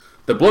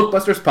The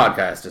Blokebusters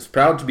podcast is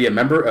proud to be a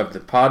member of the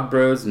Pod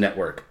Bros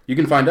Network. You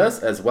can find us,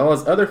 as well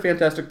as other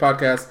fantastic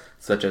podcasts,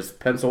 such as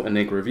Pencil and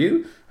Ink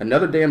Review,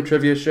 Another Damn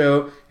Trivia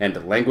Show,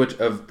 and Language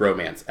of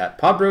Bromance at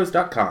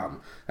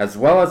podbros.com, as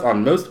well as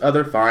on most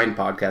other fine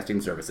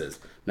podcasting services.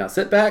 Now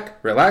sit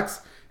back, relax,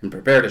 and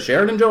prepare to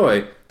share and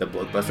enjoy the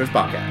Blokebusters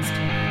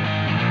podcast.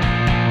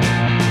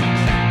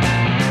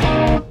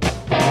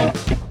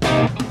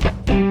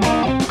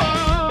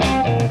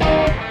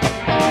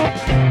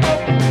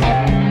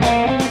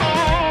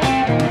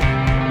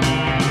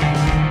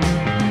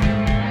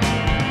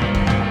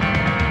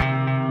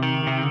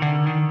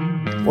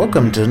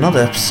 Welcome to another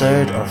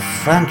episode of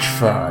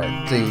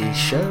Franch-Fried, the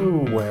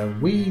show where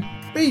we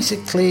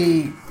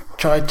basically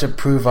try to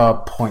prove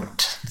our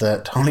point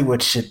that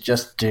Hollywood should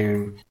just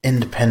do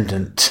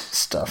independent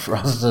stuff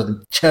rather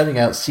than churning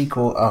out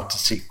sequel after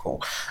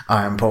sequel.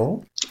 I am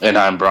Paul. And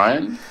I'm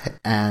Brian.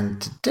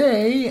 And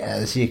today,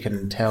 as you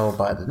can tell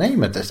by the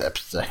name of this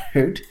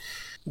episode,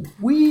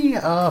 we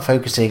are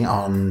focusing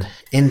on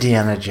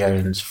Indiana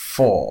Jones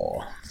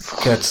 4,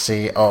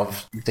 courtesy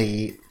of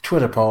the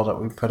Twitter poll that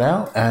we put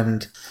out,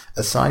 and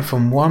aside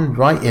from one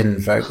write-in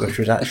vote, which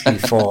was actually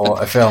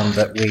for a film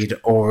that we'd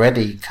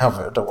already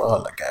covered a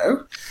while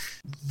ago,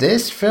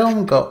 this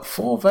film got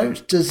 4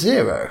 votes to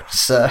 0.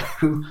 So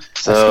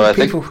I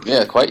think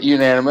quite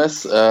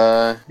unanimous.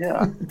 So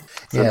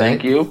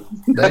thank you.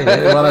 They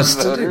really want us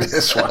to do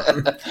this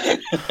one.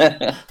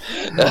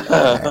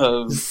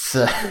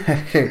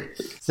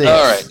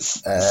 All right.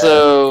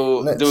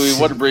 So do we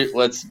want to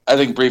let's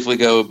briefly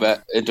go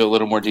back into a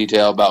little more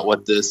detail about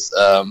what this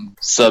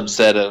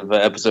subset of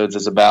episodes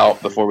is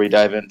about before we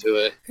dive into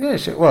it? Yeah,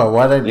 sure. Well,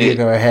 why don't you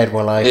go ahead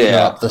while I pull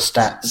up the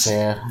stats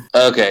here?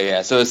 Okay,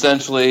 yeah. So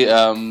essentially,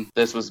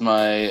 this was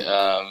my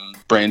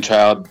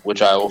brainchild,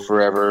 which I will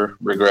forever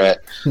regret.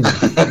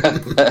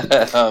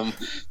 The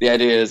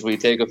idea is we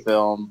take a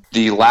film,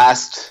 the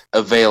last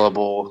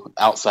available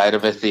outside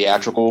of a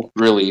theatrical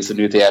release, a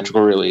new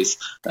theatrical release,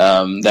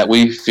 that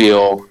we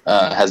feel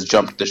has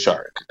jumped the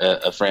shark,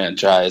 a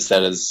franchise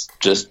that has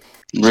just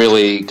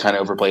really kind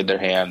of overplayed their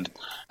hand.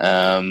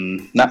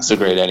 Not so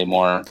great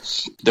anymore.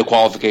 The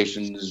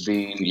qualifications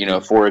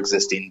being, 4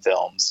 existing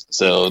films.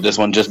 So this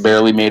one just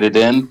barely made it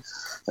in.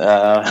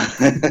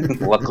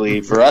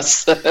 Luckily for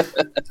us. So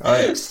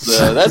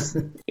that's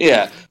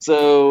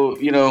so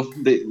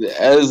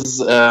as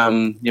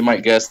you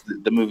might guess,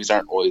 the movies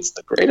aren't always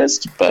the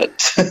greatest, but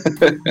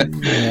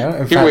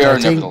here we are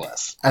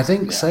nevertheless. I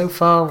think so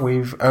far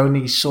we've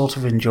only sort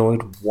of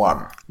enjoyed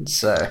one.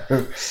 So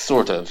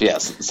sort of,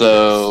 yes.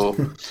 So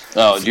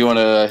do you want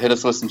to hit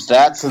us with some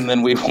stats and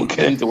then we will get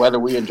into whether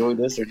we enjoy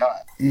this or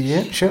not?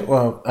 Yeah, sure.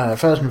 Well,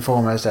 first and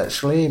foremost,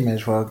 actually, may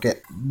as well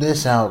get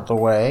this out of the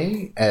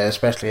way,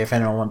 especially if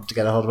anyone wants to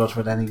get a hold of us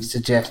with any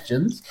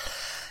suggestions.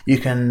 You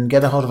can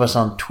get a hold of us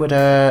on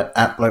Twitter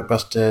at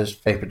Blokebusters,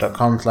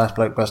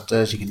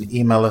 facebook.com/Blokebusters. You can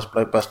email us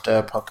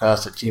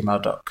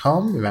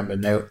blokebusterpodcast@gmail.com. Remember,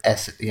 no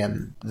S at the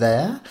end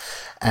there.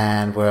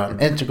 And we're on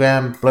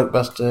Instagram,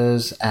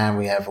 Blokebusters, and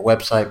we have a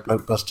website,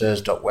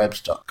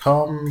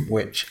 blokebusters.webs.com,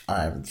 which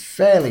I'm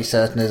fairly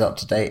certain is up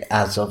to date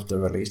as of the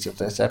release of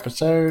this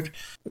episode.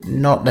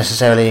 Not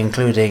necessarily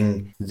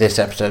including this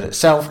episode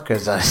itself,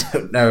 because I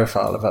don't know if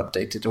I'll have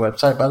updated the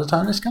website by the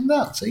time this comes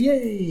out. So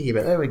yay,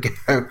 but there we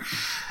go.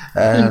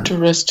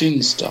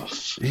 Interesting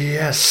stuff.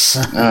 Yes.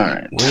 All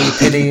right. We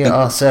pity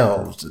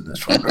ourselves in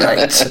this one,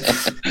 right?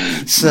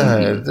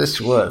 So,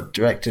 this was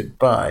directed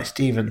by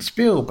Steven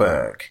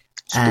Spielberg.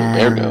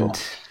 And,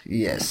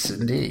 yes,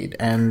 indeed.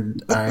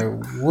 And I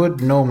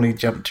would normally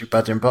jump to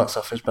budget and box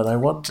office, but I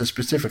want to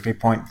specifically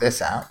point this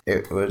out.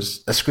 It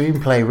was a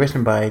screenplay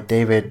written by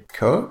David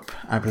Koepp,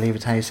 I believe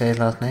it's how you say his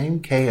last name,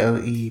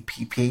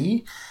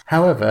 Koepp.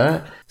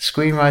 However,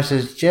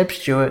 screenwriters Jeb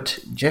Stewart,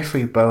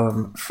 Jeffrey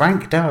Boehm,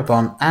 Frank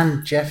Darabont,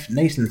 and Jeff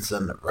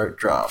Nathanson wrote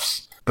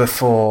drafts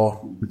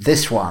before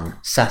this one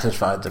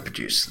satisfied the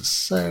producers.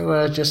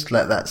 So just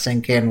let that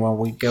sink in while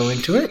we go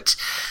into it.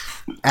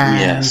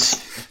 And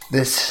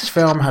this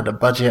film had a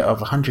budget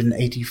of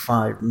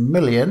 $185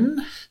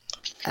 million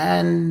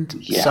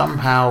and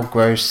somehow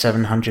grossed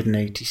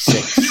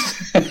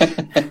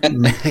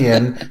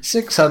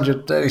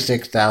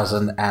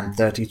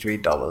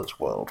 $766,636,033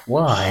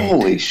 worldwide.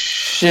 Holy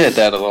shit,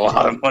 that is a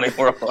lot of money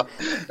worldwide.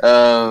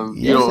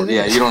 You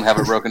don't have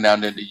it broken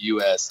down into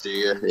US, do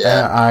you?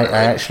 I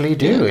actually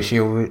do, if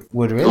you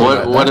would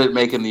really what did it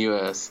make in the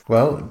US?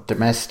 Well,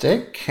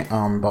 domestic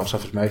on Box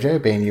Office Mojo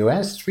being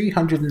US,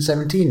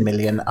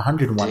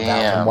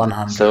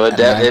 $317,101,100. So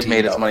it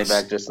made its money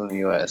back just in the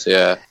US,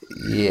 yeah.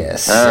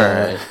 Yes. All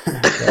right.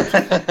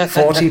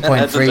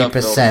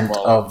 40.3%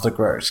 of the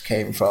gross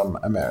came from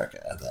America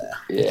there.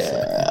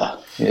 Yeah,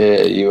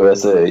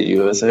 USA.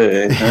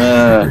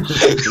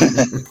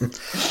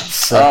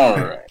 All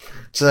right.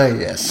 So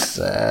yes,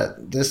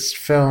 this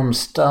film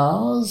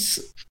stars,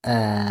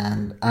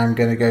 and I'm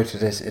going to go to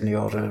this in the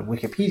order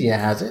Wikipedia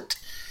has it.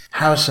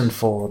 Harrison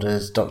Ford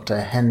as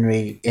Dr.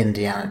 Henry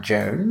Indiana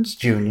Jones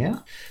Jr.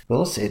 Of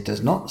course, it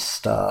does not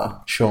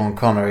star Sean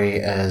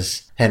Connery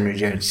as Henry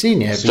Jones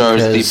Sr.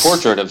 Stars the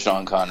portrait of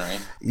Sean Connery.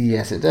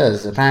 Yes, it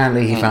does.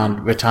 Apparently, he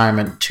found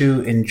retirement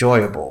too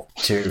enjoyable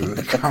to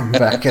come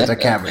back as a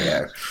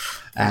cameo.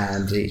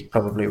 And he's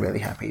probably really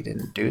happy he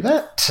didn't do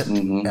that.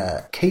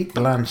 Kate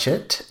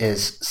Blanchett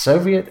is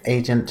Soviet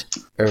agent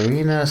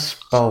Irina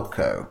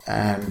Spalko,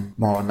 and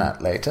more on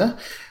that later.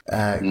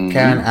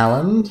 Karen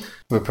Allen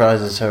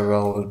reprises her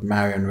role of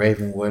Marion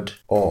Ravenwood,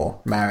 or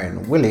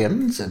Marion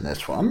Williams, in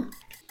this one.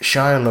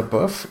 Shia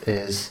LaBeouf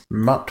is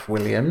Mutt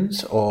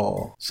Williams,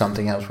 or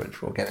something else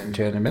which we'll get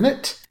into in a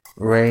minute.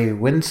 Ray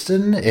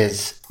Winston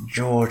is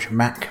George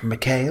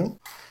McHale.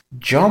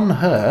 John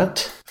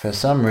Hurt, for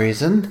some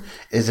reason,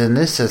 is in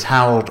this as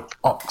Harold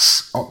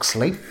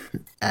Oxley,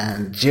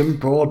 and Jim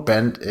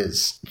Broadbent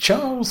is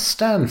Charles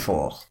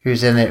Stanforth,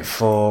 who's in it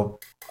for,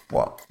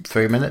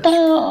 3 minutes?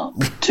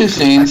 2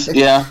 scenes,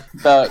 yeah,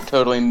 about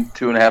totaling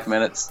 2.5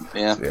 minutes,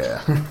 yeah.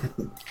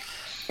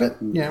 But,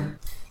 yeah.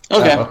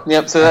 Okay,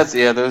 yep, so that's,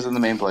 those are the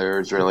main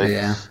players, really.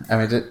 Yeah, I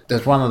mean,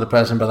 there's one other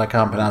person, but I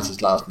can't pronounce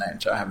his last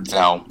name, so I haven't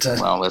said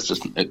well, let's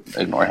just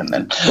ignore him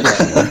then.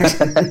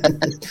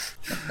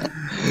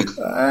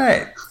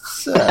 Alright,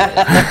 so...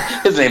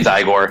 His name's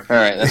Igor.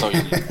 Alright, that's all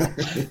you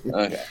need.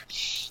 Okay.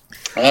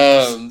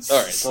 Alright,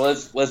 so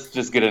let's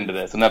just get into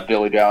this. Enough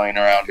dilly-dallying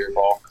around here,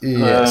 Paul.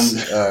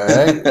 Yes,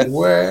 alright.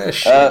 Where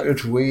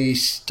should we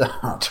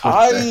start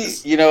with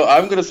this?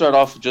 I'm going to start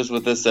off just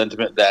with this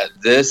sentiment that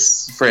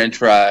this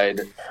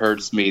Franch-Fried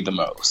hurts me the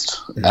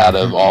most out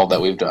of all that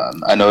we've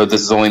done. I know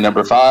this is only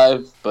number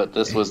 5, but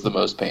this was the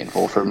most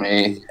painful for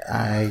me.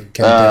 I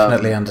can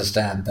definitely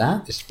understand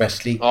that,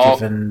 especially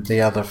given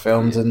the other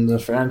films in the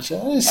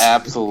franchise.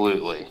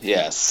 Absolutely,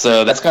 yes.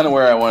 So that's kind of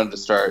where I wanted to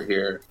start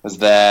here, is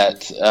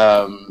that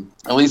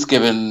at least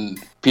given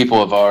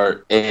people of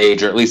our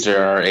age, or at least in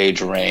our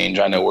age range,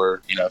 I know we're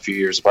a few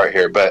years apart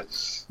here, but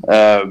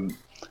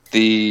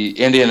the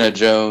Indiana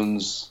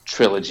Jones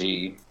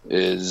trilogy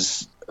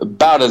is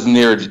about as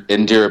near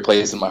and dear a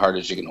place in my heart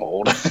as you can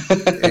hold.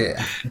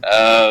 Yeah.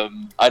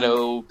 I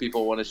know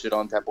people want to shit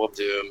on Temple of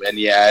Doom, and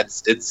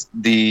it's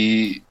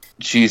the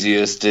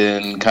cheesiest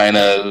and kind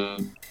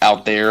of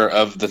out there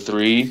of the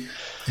 3.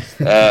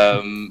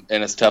 And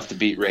it's tough to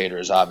beat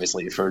Raiders,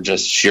 obviously, for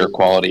just sheer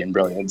quality and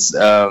brilliance.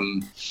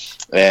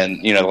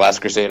 And The Last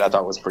Crusade I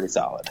thought was pretty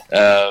solid.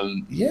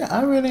 Yeah,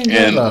 I really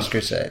enjoyed Last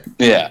Crusade.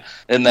 Yeah,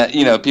 and that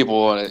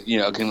people want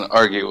to can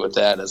argue with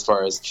that as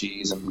far as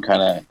cheese and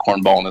kind of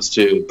cornballness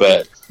too.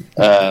 But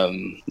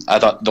I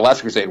thought The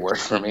Last Crusade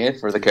worked for me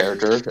for the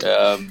character.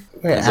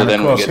 And then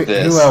of course,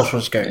 who else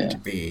was going to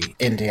be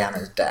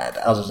Indiana's dad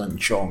other than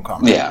Sean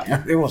Connery?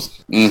 Yeah, it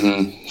was.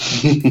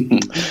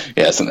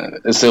 Yes,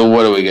 so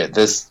what do we get?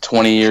 This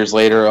 20 years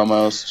later,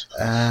 almost.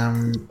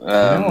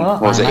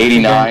 What was it?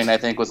 89, I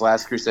think, was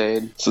Last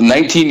Crusade. So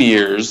 19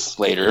 years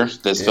later,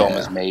 this film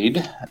is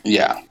made.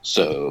 Yeah,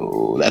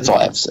 so that's all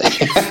I have to say.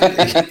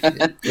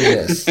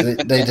 Yes,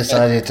 they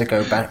decided to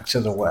go back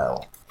to the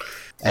well.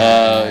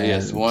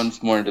 Yes,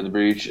 once more into the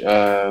breach.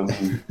 So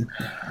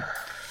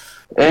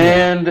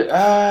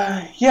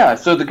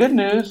the good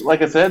news,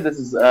 like I said, this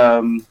is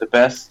the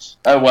best.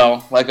 I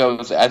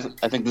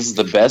think this is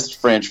the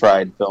best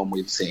Franch-Fried film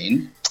we've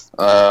seen.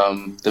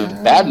 The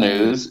bad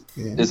news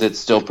is it's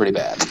still pretty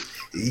bad.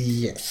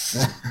 Yes.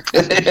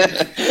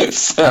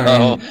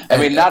 So, I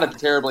mean, not a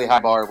terribly high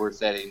bar we're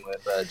setting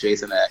with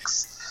Jason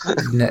X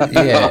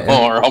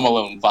or Home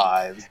Alone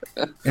 5.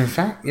 In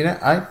fact,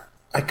 I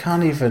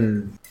can't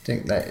even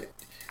think that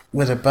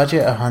with a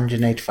budget of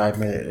 $185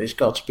 million, it's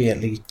got to be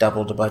at least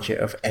double the budget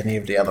of any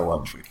of the other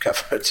ones we've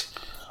covered.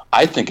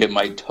 I think it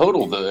might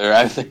total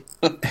I think.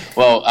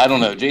 Well, I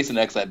don't know. Jason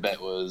X, I bet,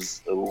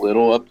 was a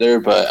little up there,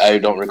 but I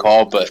don't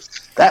recall. But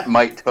that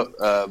might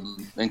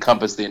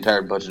encompass the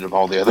entire budget of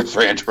all the other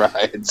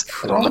Franch-Frieds.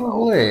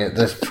 Probably at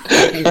this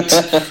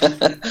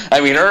point. I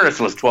mean,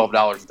 Ernest was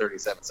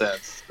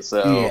 $12.37.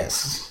 So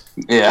yes.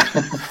 Yeah.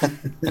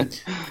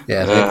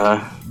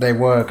 They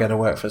were going to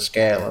work for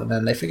scale, and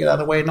then they figured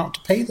out a way not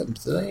to pay them.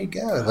 So there you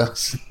go.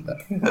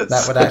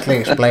 That would actually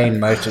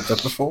explain most of the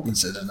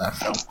performances in that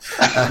film.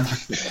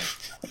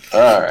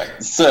 All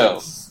right. So,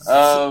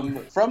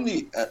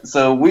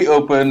 so we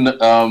open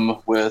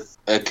with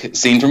a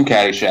scene from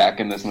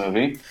Caddyshack in this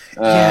movie.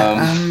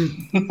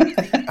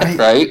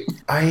 Right?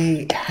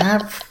 I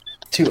have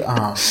to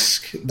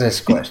ask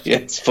this question.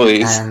 Yes,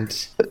 please. And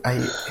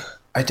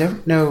I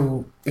don't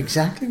know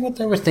exactly what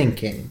they were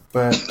thinking,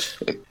 but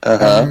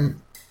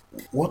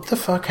what the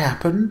fuck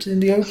happened in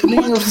the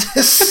opening of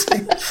this?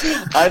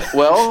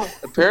 Well,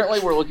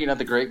 apparently we're looking at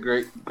the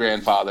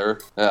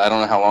great-great-grandfather. I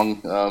don't know how long,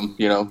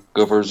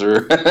 gophers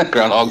or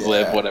groundhogs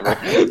live, whatever.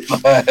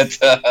 But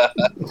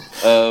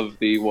of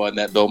the one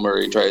that Bill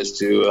Murray tries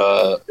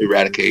to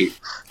eradicate.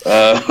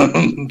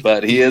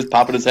 But he is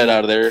popping his head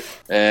out of there,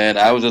 and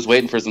I was just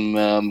waiting for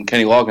some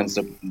Kenny Loggins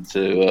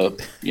to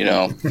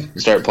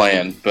start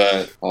playing.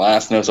 But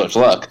alas, no such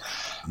luck.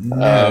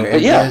 No,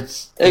 but yeah,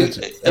 it's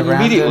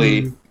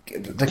immediately.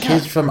 the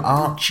kids from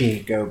Archie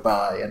go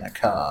by in a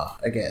car,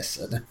 I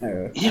guess. I don't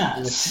know.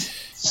 Yeah.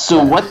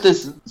 So what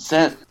this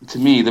sent to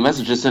me, the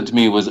message it sent to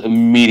me was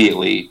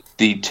immediately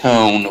the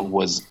tone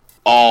was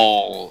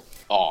all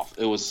off.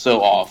 It was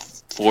so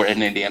off for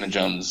an Indiana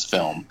Jones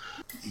film.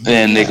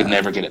 And they could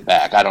never get it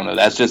back. I don't know.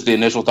 That's just the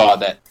initial thought,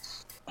 that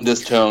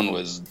this tone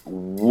was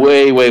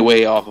way, way,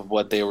 way off of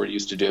what they were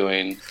used to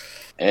doing.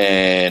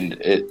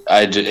 And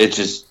it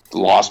just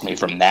lost me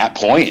from that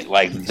point,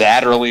 like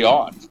that early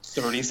on,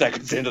 30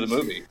 seconds into the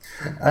movie.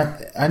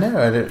 I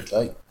know,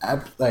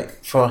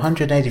 like for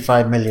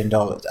 $185 million,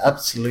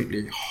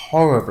 absolutely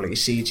horribly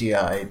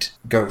CGI'd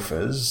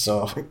gophers,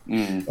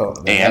 and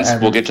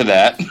we'll get to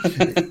that.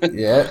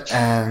 Yeah,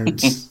 and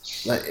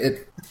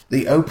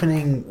the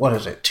opening,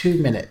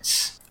 2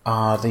 minutes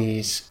are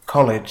these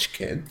college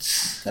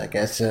kids, I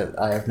guess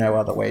I have no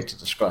other way to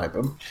describe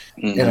them,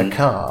 in a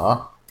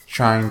car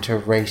trying to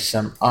race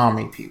some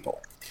army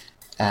people.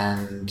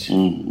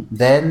 And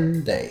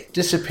then they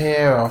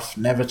disappear off,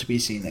 never to be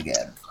seen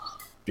again.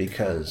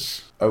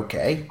 Because,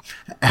 okay.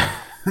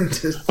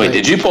 Wait,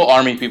 did you pull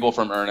army people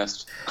from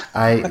Ernest? Yes,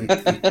 I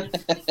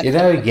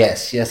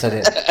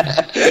did.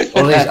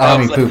 All these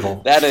army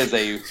people. That is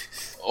a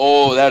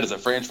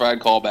Franch-Fried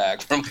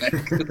callback from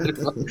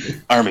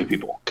Army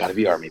people. Gotta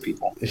be army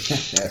people.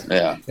 Yes.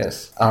 Yeah.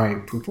 Yes.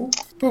 Army people?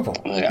 People.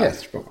 Yeah.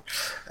 Yes, people.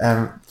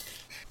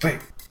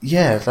 But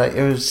yeah, like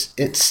was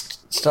it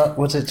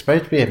supposed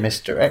to be a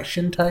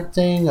misdirection type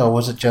thing, or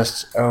was it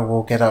just,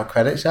 we'll get our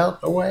credits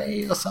out the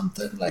way or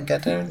something? Like, I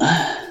didn't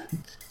get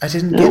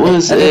it. It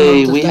was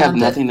we have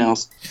nothing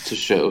else to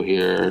show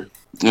here.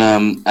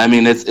 I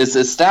mean, it's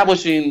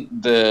establishing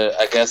the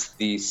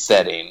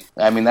setting.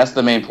 I mean, that's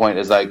the main point,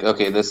 is like,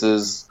 okay, this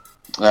is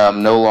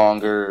no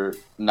longer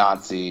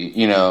Nazi,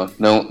 no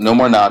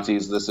more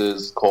Nazis. This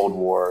is Cold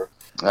War,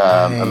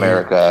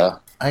 America.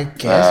 I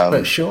guess,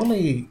 but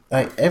surely,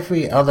 like,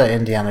 every other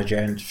Indiana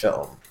Jones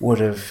film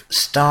would have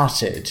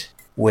started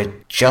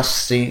with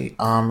just the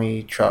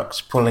army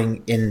trucks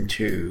pulling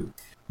into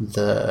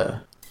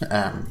the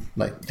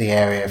the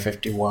Area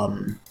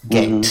 51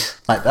 gate.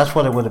 Like, that's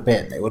what it would have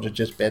been. It would have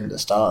just been the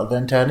start of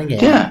them turning in.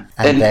 Yeah,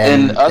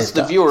 and us,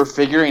 the viewer,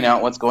 figuring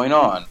out what's going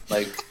on.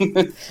 Like,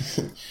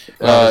 instead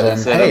of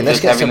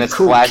just having this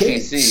flashy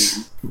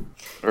scene,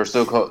 or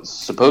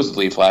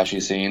supposedly flashy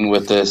scene,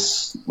 with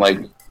this, like,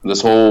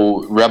 this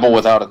whole rebel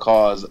without a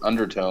cause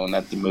undertone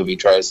that the movie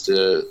tries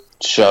to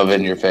shove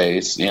in your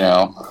face,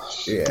 Yeah.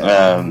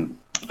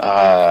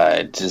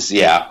 Like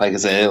I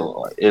said,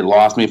 it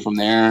lost me from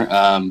there.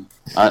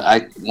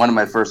 One of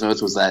my first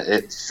notes was that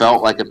it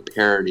felt like a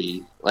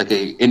parody, like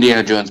a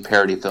Indiana Jones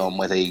parody film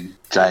with a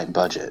giant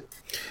budget.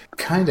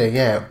 Kinda,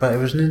 yeah, but it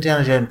was an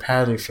Indiana Jones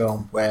parody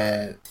film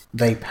where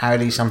they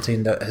parody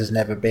something that has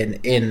never been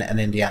in an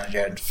Indiana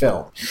Jones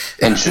film.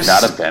 And should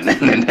not have been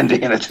in an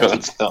Indiana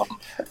Jones film.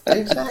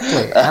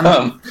 Exactly.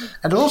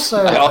 And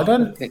also, I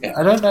don't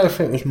know if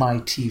it was my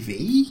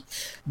TV,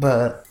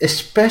 but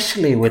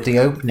especially with the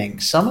opening,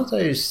 some of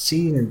those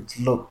scenes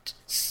looked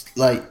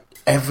like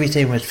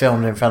everything was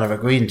filmed in front of a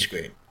green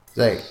screen.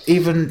 Like,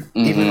 even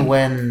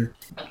when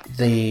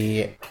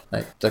the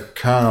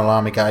Colonel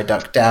Army guy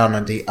ducked down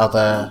and the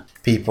other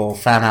people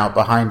fan out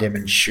behind him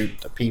and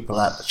shoot the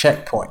people at the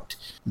checkpoint,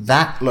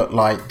 that looked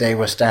like they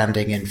were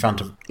standing in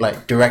front of,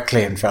 like,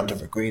 directly in front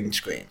of a green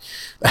screen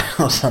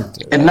or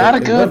something. And not a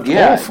good,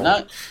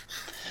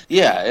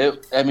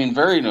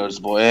 very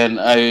noticeable. And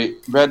I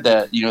read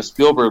that,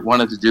 Spielberg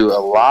wanted to do a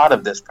lot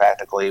of this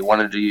practically,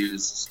 wanted to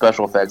use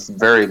special effects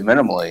very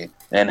minimally,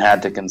 and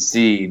had to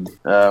concede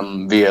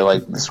via,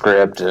 like, the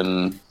script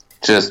and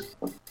just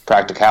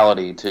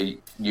practicality to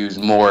use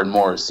more and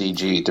more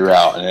CG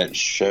throughout, and it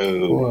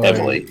showed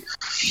heavily.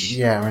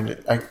 Yeah,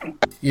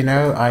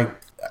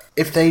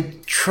 if they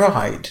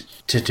tried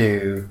to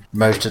do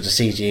most of the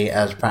CG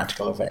as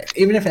practical effects,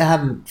 even if it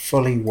hadn't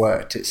fully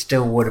worked, it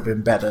still would have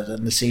been better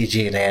than the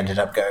CG they ended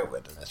up going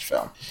with in this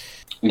film.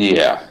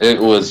 Yeah,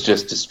 it was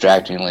just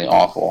distractingly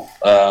awful.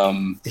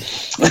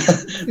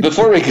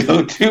 Before we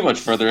go too much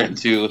further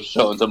into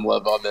showing some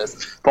love on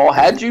this, Paul,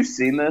 had you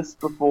seen this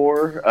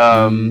before?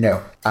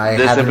 No, I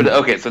hadn't.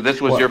 Okay, so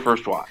this was your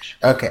first watch.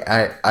 Okay,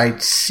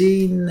 I'd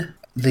seen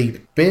the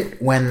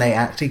bit when they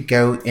actually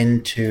go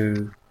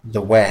into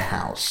the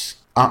warehouse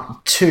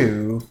up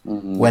to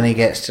when he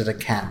gets to the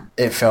camp.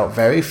 It felt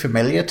very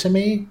familiar to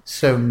me,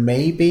 so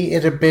maybe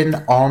it had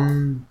been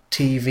on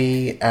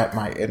TV at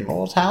my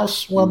in-laws'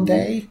 house one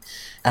day,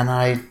 and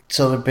I'd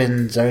sort of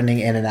been zoning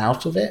in and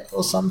out of it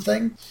or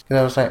something. Because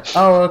I was like,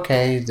 oh,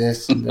 okay,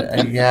 this,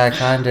 yeah, I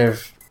kind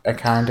of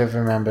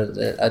remember it.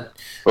 The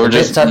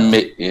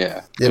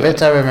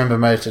bits I remember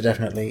most are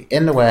definitely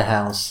in the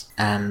warehouse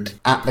and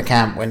at the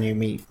camp when you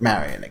meet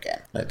Marion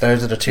again. Like,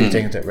 those are the two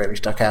things that really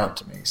stuck out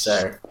to me.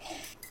 So,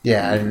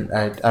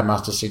 yeah, I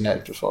must have seen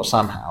those before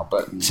somehow.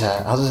 But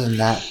other than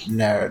that,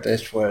 no,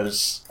 this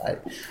was...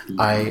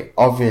 I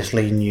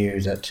obviously knew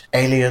that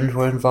aliens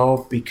were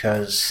involved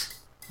because,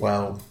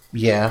 well,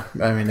 Yeah,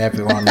 I mean,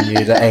 everyone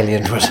knew that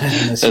Alien was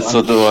in this That's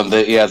one.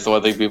 it's the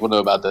one thing people know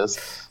about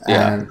this.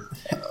 Yeah.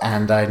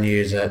 And I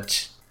knew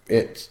that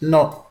it's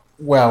not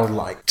well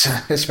liked,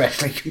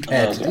 especially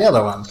compared to the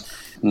other one.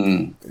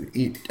 And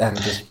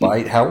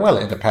despite how well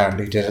it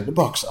apparently did at the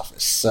box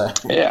office. So,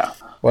 yeah.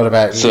 What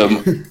about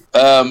you?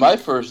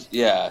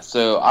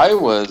 So I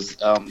was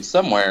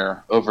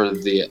somewhere over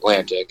the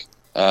Atlantic.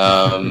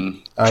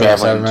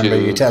 Yes, I remember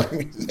you telling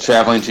me.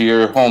 Traveling to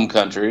your home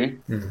country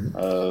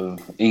of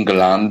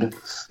England.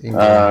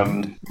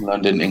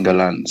 London,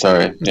 England.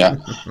 Sorry, yeah.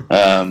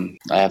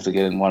 I have to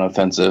get in one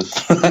offensive.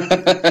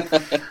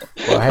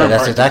 Well, hey,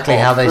 that's exactly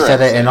how they said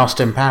it in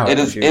Austin Powers. It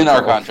is in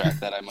our contract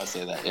that I must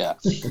say that. Yeah.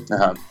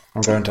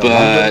 I'm going to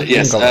London,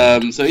 yes.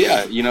 England. So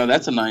yeah,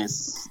 that's a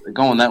nice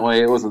going that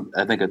way. It was,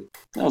 that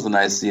was a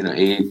nice,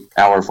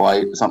 8-hour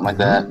flight, something like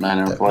that,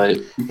 9-hour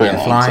flight.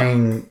 Yeah,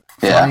 flying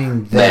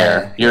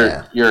there.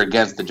 You're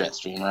against the jet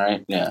stream,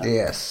 right? Yeah.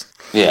 Yes.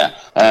 Yeah.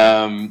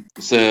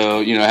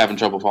 So, having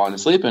trouble falling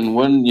asleep, and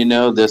when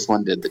this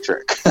one did the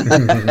trick.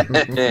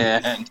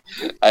 And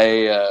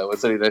I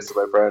was sitting next to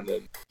my friend,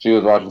 and she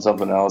was watching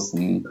something else,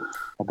 and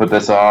I put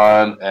this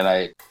on, and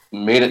I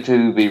made it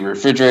to the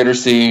refrigerator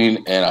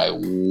scene, and I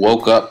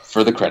woke up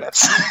for the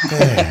credits.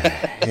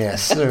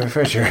 Yes, the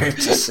refrigerator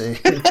scene.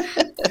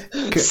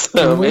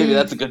 So maybe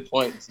that's a good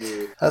point.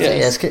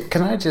 Yes.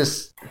 Can I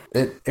just?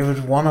 It was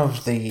one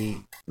of the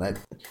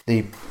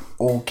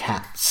all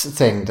caps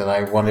thing that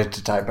I wanted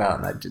to type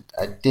out, and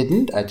I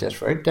didn't. I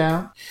just wrote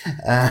down.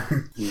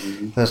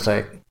 That's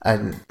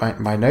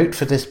my note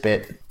for this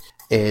bit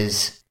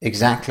is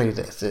exactly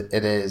this.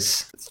 It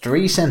is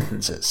 3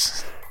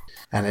 sentences,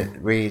 and it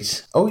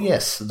reads, "Oh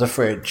yes, the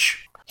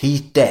fridge.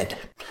 He's dead.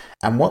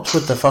 And what's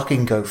with the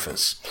fucking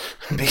gophers?"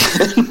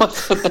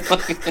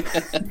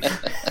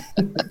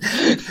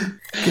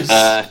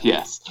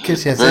 Yes.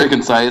 Very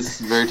concise,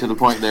 very to the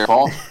point there,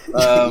 Paul.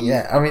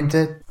 Yeah, I mean,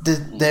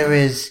 there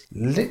is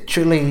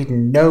literally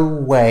no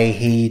way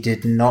he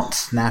did not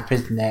snap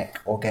his neck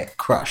or get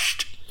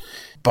crushed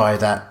by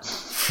that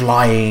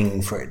flying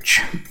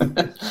fridge.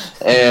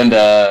 And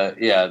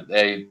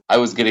I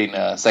was getting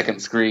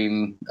second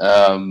screen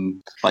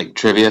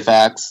trivia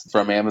facts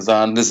from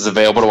Amazon. This is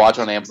available to watch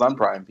on Amazon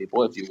Prime,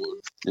 people, if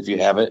you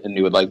have it and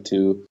you would like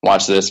to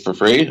watch this for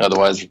free.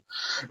 Otherwise,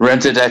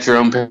 rent it at your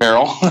own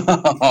peril.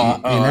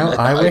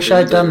 I wish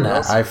I'd done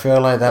that. I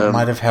feel like that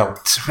might have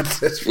helped with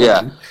this one.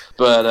 Yeah.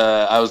 But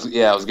I was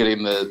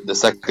getting the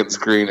second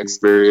screen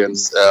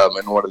experience,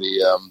 and one of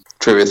the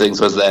trivia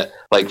things was that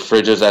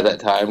fridges at that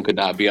time could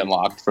not be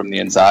unlocked from the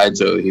inside,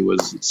 so he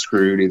was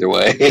screwed either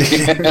way.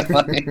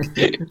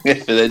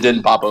 If it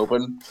didn't pop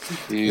open,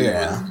 he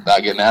was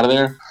not getting out of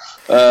there.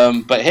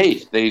 But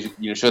hey, they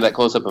show that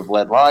close up of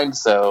lead lines,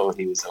 so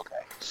he was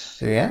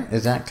okay. Yeah,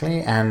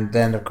 exactly. And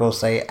then of course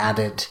they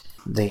added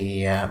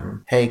the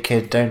 "Hey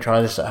kid, don't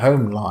try this at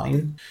home"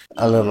 line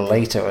a little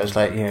later. It was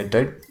like,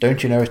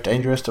 don't you know it's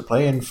dangerous to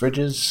play in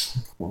fridges?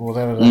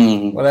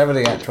 Whatever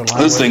the actual line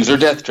Those was. things are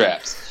death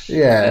traps.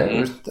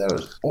 Yeah, that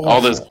was awful.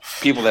 All those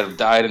people that have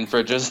died in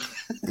fridges.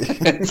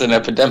 It's an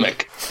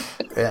epidemic.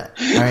 Yeah,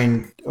 I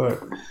mean,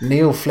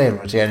 Neil Flynn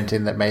was the only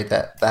thing that made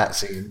that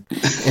scene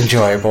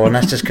enjoyable, and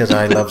that's just because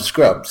I love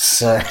Scrubs.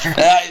 So.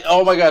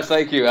 Oh my gosh,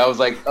 thank you. I was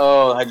like,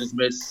 I just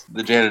miss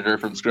the janitor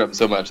from Scrubs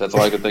so much. That's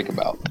all I could think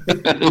about.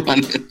 In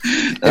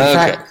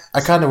fact,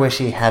 I kind of wish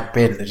he had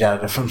been the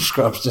janitor from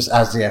Scrubs just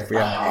as the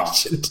FBI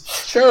agent.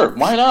 Sure,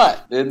 why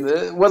not?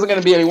 It wasn't going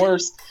to be any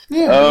worse.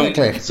 Yeah,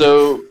 exactly.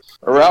 So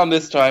around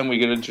this time, we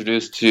get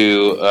introduced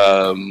to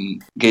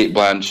Kate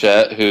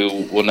Blanchett,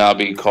 who will now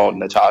be called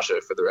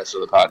Natasha for the rest of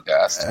the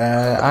podcast.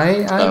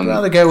 I'd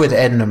rather go with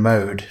Edna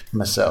Mode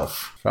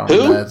myself. From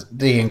Who?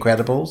 The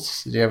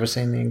Incredibles. Did you ever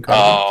see The Incredibles?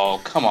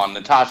 Oh, come on.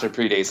 Natasha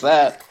predates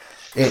that.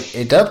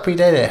 It does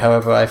predate it,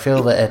 however, I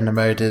feel that Edna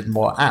Mode is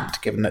more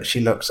apt, given that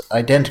she looks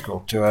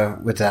identical to her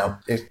with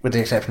the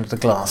exception of the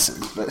glasses.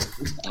 But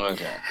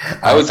okay.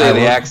 I would say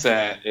the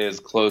accent is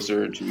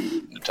closer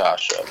to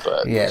Natasha,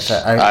 but yes,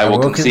 I will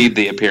concede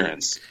the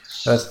appearance.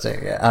 That's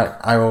it. Yeah,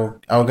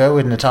 I'll go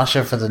with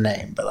Natasha for the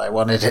name, but I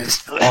wanted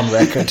it on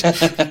record.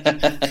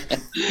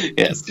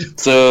 Yes.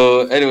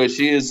 So anyway,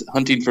 she is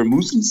hunting for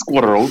moose and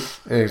squirrel,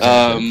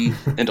 Exactly.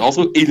 and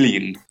also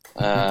alien.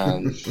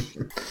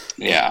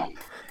 Yeah.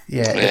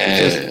 Yeah,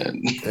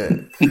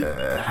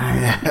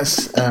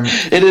 yes.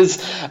 It is.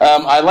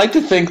 I like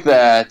to think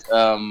that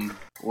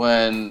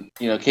when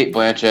Kate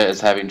Blanchett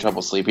is having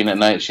trouble sleeping at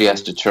night, she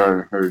has to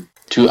turn her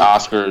 2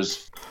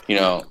 Oscars,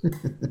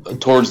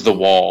 towards the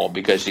wall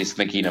because she's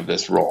thinking of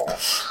this role.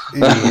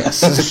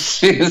 Yes.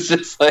 She's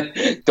just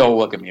like, don't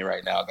look at me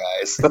right now,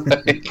 guys. I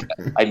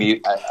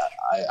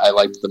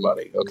liked the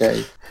money.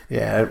 Okay.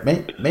 Yeah,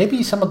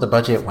 maybe some of the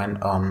budget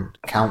went on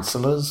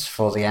counselors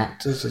for the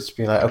actors. It's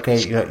be like, okay,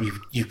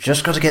 you've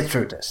just got to get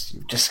through this.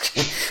 You just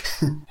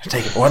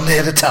take it one day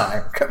at a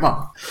time. Come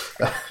on.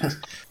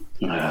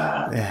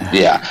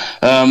 Yeah.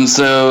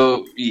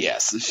 So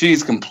yes,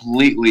 she's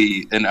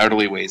completely and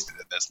utterly wasted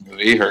in this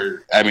movie.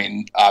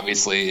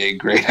 Obviously a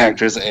great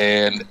actress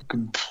and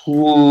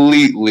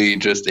completely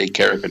just a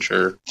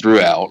caricature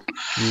throughout.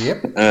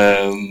 Yep.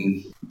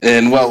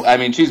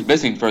 She's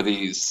missing for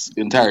the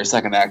entire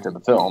second act of the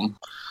film.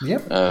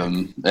 Yep.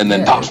 And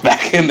then pops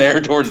back in there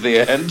towards the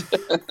end.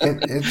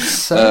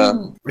 It's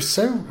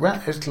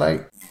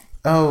like,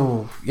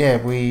 oh yeah,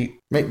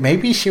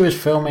 maybe she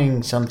was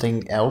filming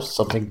something else,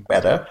 something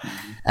better,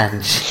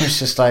 and she was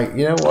just like,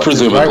 you know what,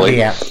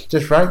 presumably,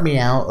 just write me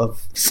out of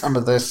some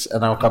of this,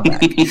 and I'll come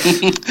back.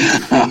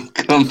 I'll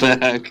come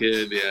back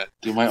and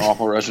do my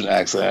awful Russian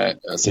accent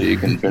so you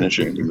can finish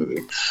your movie.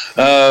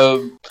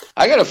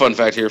 I got a fun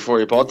fact here for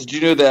you, Paul. Did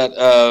you know that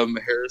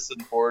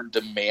Harrison Ford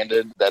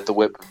demanded that the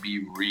whip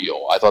be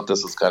real? I thought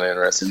this was kind of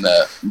interesting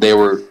that they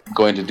were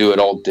going to do it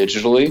all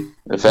digitally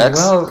effects.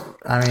 Well,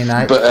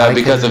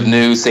 because of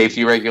new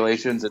safety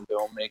regulations in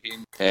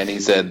filmmaking, and he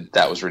said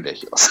that was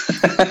ridiculous.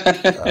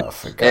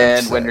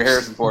 And when you're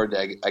Harrison Ford,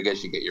 I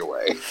guess you get your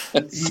way.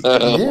 It's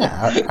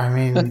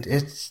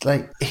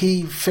like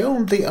he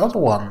filmed the other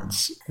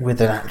ones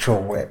with an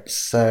actual whip,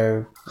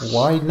 so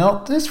why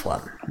not this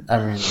one?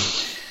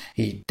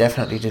 He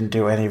definitely didn't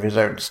do any of his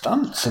own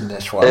stunts in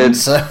this one.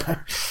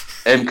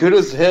 And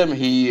kudos to him,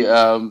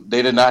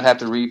 they did not have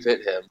to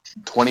refit him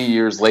 20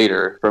 years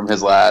later from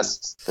his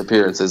last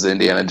appearance as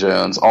Indiana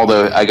Jones,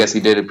 although I guess he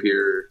did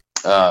appear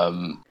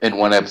in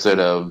one episode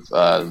of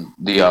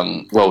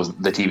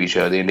the TV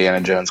show, the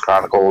Indiana Jones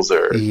Chronicles,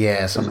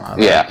 something like that.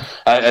 Yeah,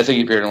 I think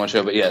he appeared in one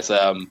show, but yes,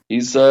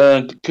 he's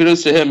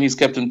kudos to him. He's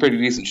kept in pretty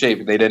decent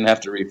shape. They didn't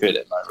have to refit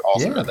him. I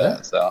also read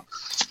that. So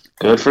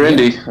good for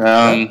Indy.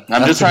 I'm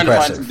just trying to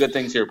find some good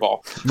things here,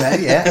 Paul. I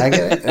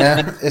get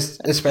it.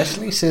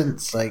 Especially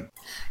since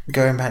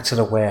going back to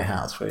the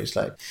warehouse where he's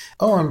like,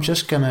 oh, I'm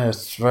just going to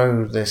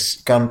throw this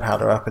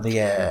gunpowder up in the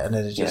air and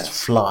then it just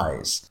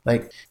flies.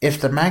 Like, if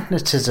the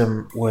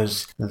magnetism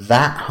was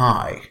that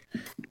high,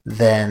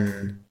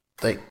 then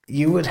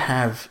you would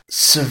have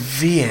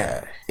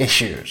severe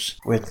issues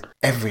with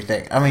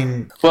everything.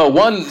 Well,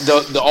 the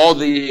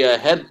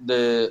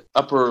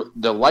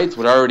lights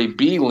would already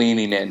be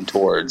leaning in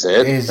towards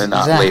it, and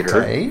not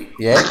later.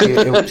 You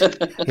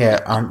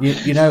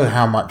know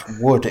how much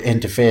wood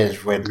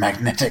interferes with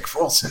magnetic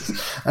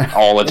forces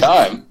all the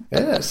time.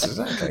 Yes,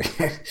 exactly.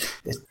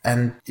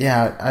 And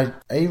I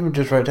even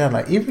just wrote down,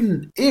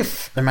 even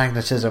if the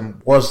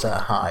magnetism was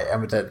that high, and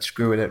would then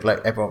screw with it,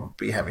 everyone would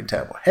be having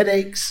terrible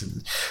headaches,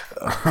 and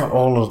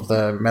all of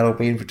the metal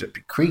beams would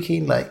be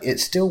creaking.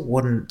 It still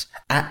wouldn't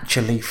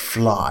actually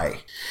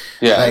fly.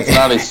 Yeah, it's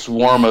not a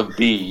swarm of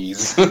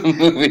bees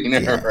moving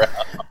around.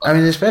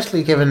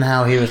 Especially given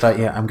how he was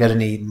I'm going to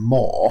need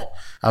more.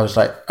 I was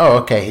like, oh,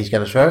 okay, he's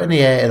going to throw it in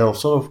the air, it'll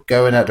sort of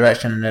go in that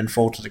direction and then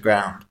fall to the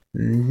ground.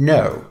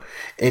 No,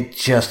 it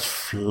just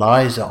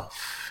flies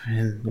off.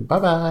 And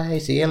bye-bye,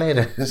 see you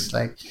later. It's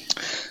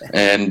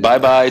and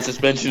bye-bye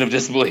suspension of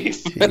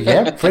disbelief.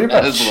 Yeah, pretty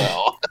much. As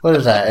well. What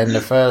is that, in the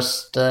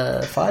first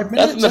 5 minutes?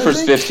 That's in the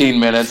first 15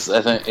 minutes,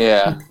 I think.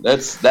 Yeah,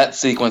 that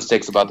sequence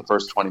takes about the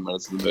first 20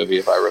 minutes of the movie,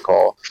 if I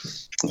recall.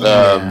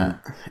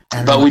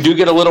 But we do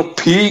get a little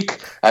peek.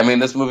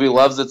 This movie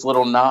loves its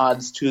little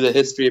nods to the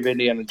history of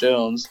Indiana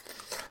Jones.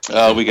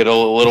 We get a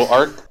little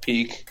arc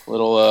peek,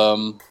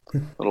 arc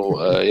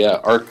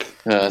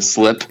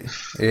slip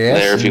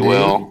there, if you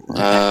will.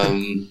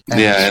 And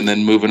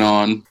then moving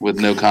on with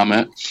no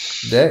comment.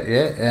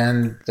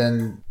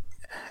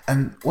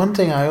 And one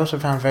thing I also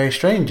found very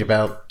strange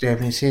about the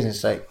opening scene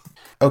is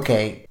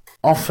okay,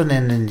 often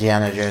in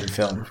Indiana Jones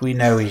films, we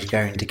know he's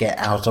going to get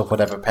out of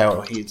whatever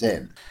peril he's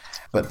in,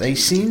 but they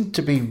seem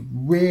to be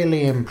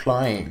really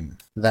implying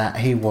that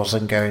he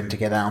wasn't going to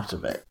get out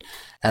of it.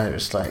 And it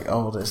was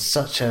there's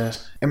such a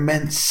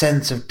immense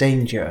sense of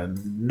danger,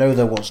 and no,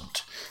 there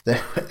wasn't.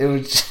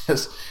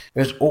 It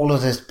was all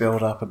of this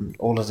build up and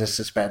all of this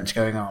suspense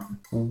going on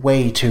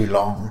way too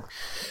long.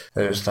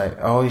 It was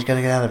oh, he's going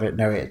to get out of it.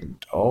 No, he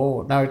isn't.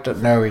 Oh, no, he's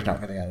not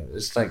going to get out of it.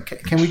 It's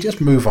can we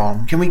just move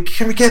on? Can we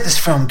get this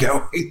film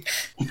going?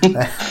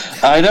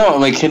 I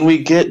know. Can we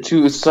get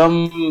to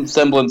some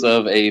semblance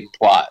of a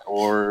plot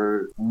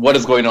or what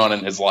is going on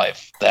in his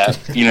life that,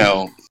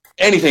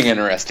 anything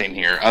interesting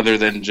here other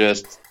than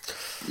just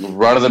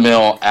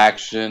run-of-the-mill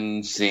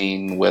action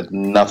scene with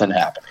nothing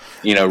happening,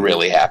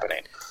 really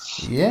happening.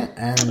 Yeah,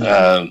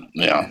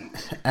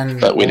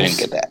 but we didn't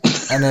get that.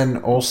 And then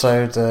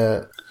also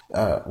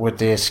with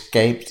the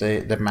escape,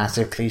 the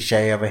massive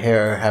cliche of a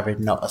hero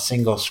having not a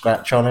single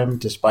scratch on him,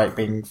 despite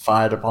being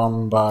fired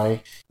upon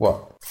by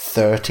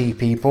 30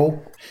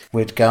 people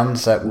with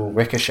guns that will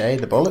ricochet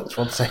the bullets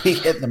once they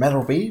hit the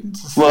metal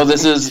beams. Well,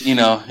 this is,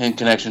 in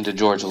connection to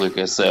George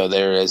Lucas, so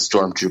there is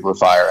Stormtrooper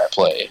fire at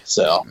play.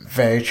 So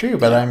very true,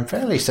 but I'm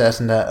fairly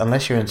certain that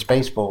unless you're in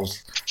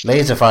Spaceballs,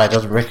 laser fire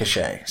doesn't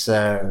ricochet.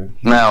 So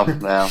no,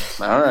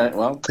 all right,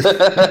 well,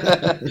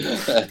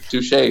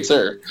 touche,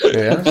 sir.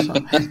 Yes.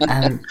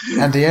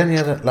 And the only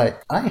other,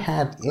 I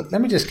had,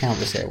 let me just count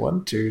this here: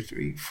 1, 2,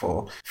 3,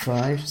 4,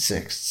 5,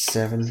 6,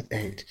 7,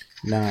 8,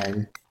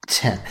 9,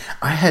 10.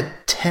 I had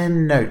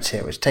 10 notes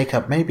here, which take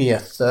up maybe a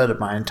third of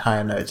my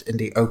entire notes in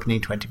the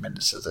opening 20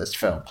 minutes of this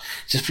film,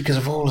 just because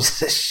of all of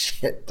this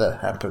shit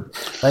that happened.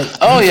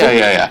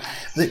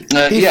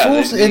 He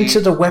falls into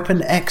the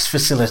Weapon X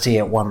facility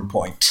at one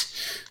point.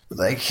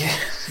 And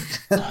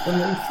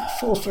then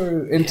falls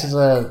through into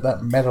that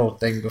metal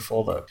thing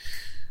before that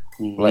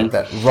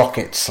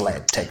rocket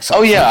sled takes off.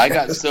 Oh yeah, I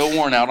got so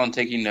worn out on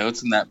taking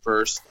notes in that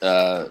first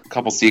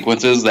couple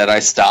sequences that I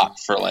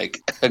stopped for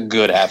a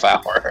good half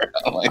hour.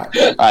 I'm like,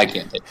 I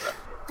can't take that.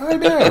 I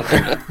know.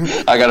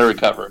 I gotta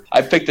recover.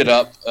 I picked it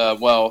up.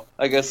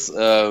 I guess.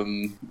 Are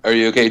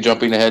you okay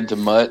jumping ahead to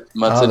Mutt's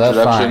introduction? That's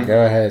fine.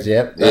 Go ahead.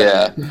 Yep.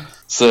 Yeah.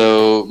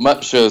 So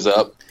Mutt shows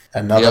up.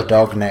 Another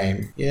dog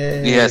name.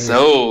 Yay. Yes.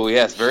 Oh,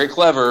 yes. Very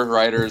clever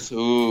writers.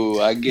 Ooh,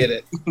 I get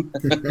it.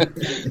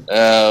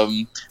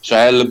 Shia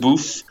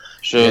LaBeouf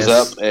shows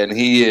up, and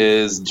he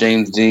is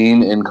James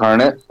Dean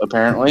incarnate,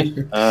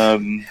 apparently.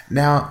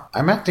 Now,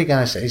 I'm actually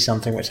going to say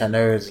something which I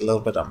know is a little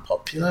bit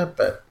unpopular,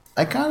 but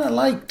I kind of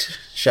liked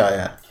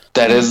Shia.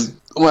 That is,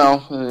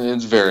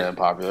 it's very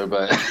unpopular,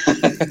 but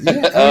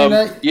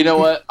you know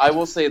what? I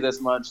will say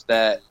this much,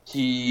 that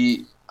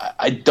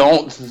I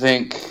don't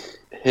think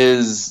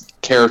his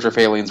character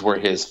failings were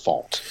his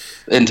fault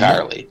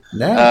entirely.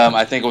 No.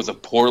 I think it was a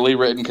poorly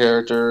written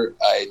character.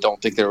 I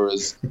don't think there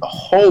was a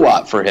whole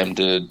lot for him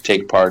to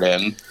take part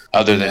in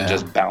other than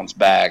just bounce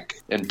back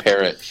and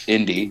parrot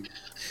Indy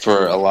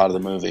for a lot of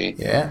the movie.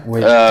 Yeah,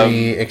 with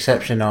the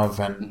exception of,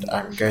 and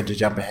I'm going to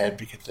jump ahead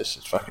because this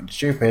is fucking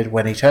stupid,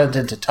 when he turns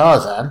into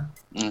Tarzan.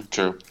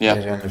 True. Yeah.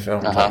 In the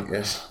film, or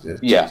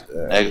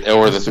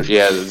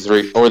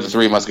the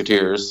Three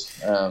Musketeers.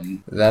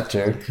 That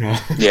too.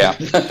 Yeah.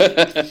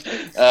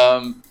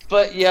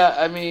 But yeah,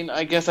 I mean,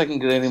 I guess I can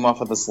get him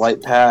off with a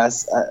slight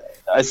pass.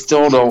 I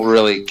still don't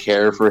really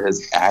care for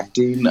his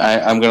acting.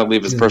 I'm going to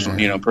leave his personal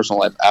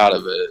life out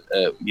of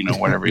it.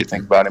 Whenever you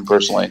think about him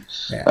personally.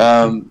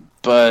 Yeah.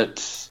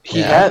 But he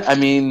had. I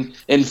mean,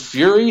 in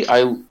Fury,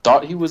 I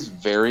thought he was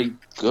very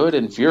good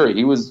in Fury.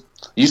 He was.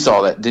 You saw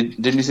that?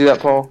 Didn't you see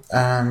that, Paul?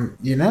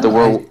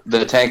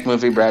 The tank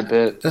movie, Brad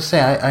Pitt. Just say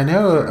I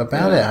know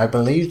about it. I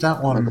believe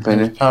that one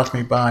has passed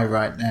me by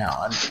right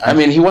now. I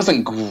mean, he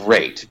wasn't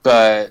great,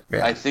 but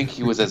I think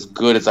he was as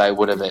good as I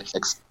would have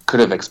could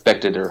have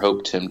expected or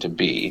hoped him to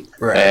be.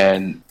 Right.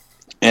 And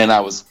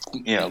I was,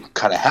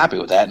 kind of happy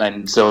with that,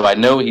 and so I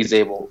know he's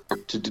able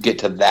to get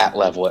to that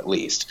level at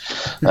least.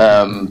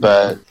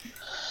 But.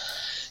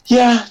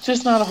 Yeah,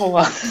 just not a whole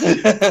lot of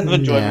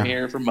enjoyment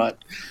here for Mutt.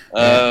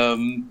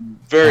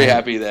 Very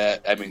happy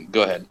that. I mean,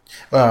 go ahead.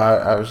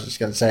 Well, I was just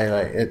going to say,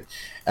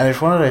 and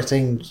it's one of those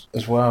things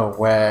as well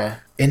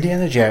where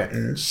Indiana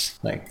Jones,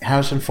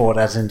 Harrison Ford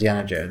as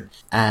Indiana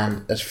Jones,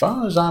 and as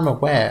far as I'm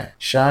aware,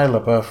 Shia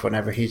LaBeouf,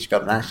 whenever he's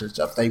got an action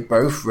stuff, they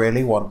both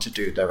really want to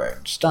do their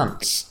own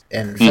stunts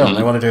in film. Mm-hmm.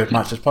 They want to do as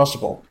much as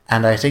possible.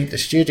 And I think the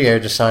studio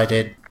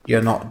decided, you're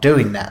not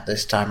doing that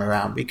this time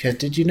around, because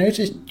did you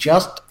notice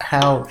just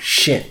how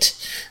shit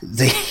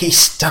the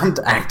stunt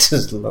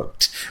actors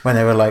looked when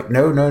they were like,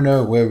 no,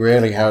 we're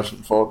really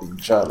Harrison Ford and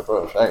Shia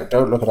LaBeouf. Hey,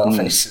 don't look at our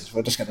faces.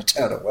 We're just going to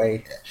turn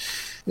away.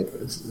 It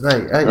was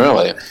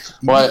really?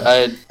 Well,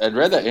 I'd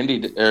read that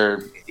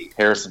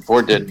Harrison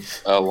Ford did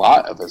a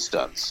lot of his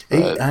stunts.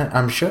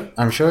 I'm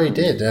sure he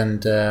did,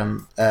 and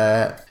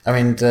I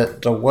mean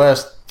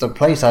the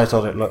place I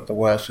thought it looked the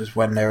worst was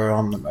when they were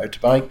on the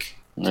motorbike.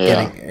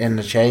 Getting in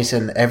the chase,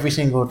 and every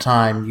single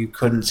time you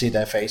couldn't see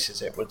their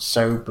faces. It was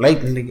so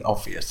blatantly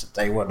obvious that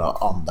they were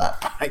not on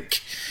that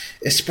bike.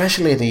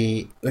 Especially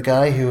the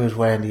guy who was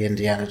wearing the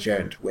Indiana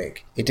Jones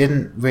wig. It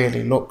didn't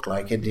really look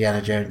like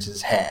Indiana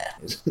Jones's hair.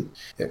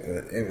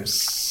 It was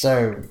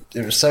so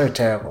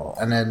terrible.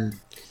 And then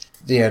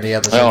the only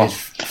other thing is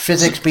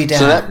physics be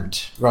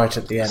damned right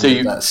at the end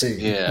of that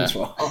scene as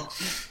well.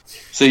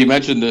 So you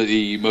mentioned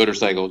the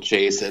motorcycle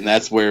chase, and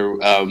that's where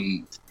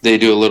they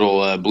do a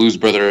little Blues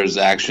Brothers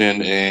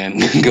action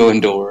and go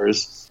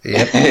indoors.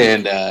 Yep.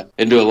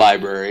 and do a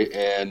library.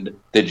 And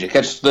did you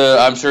catch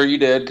I'm sure you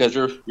did, because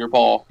you're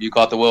Paul. You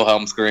caught the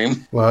Wilhelm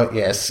scream. Well,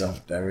 yes,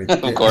 of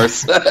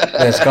course.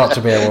 There's got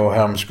to be a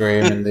Wilhelm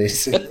scream in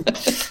this. Yeah.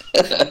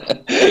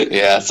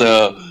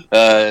 So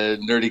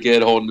nerdy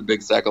kid holding a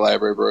big stack of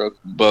library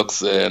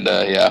books, and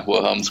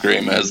Wilhelm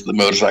scream as the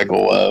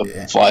motorcycle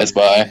flies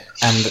by.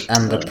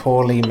 And the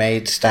poorly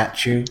made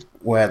statue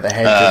where the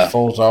head just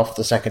falls off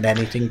the second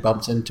anything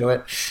bumps into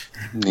it.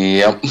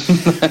 Yep.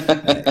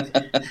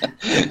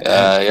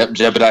 Yep.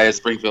 Jebediah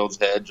Springfield's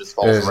head just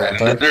falls right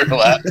into her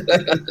lap.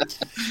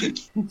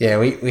 Yeah,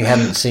 we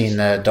hadn't seen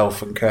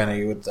Dolphin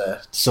Kearney with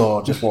the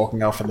saw just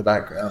walking off in the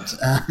background.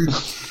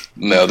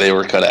 No, they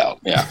were cut out.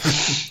 Yeah.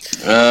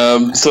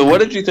 So, what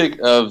did you think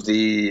of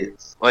the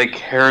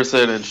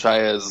Harrison and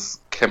Shia's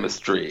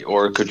chemistry,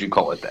 or could you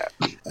call it that?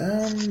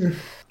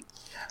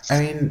 I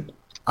mean,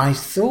 I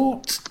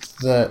thought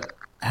that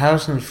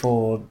Harrison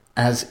Ford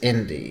as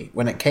Indy,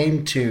 when it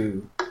came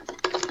to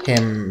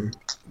him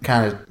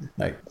kind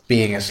of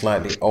being a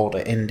slightly older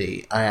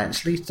Indy, I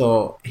actually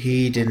thought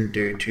he didn't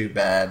do too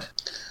bad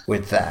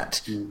with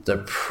that.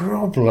 The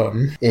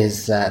problem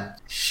is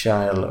that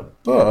Shia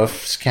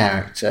LaBeouf's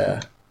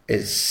character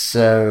is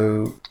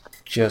so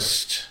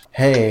just,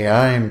 hey,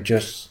 I'm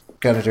just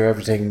going to do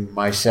everything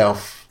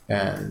myself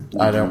and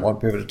I don't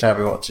want people to tell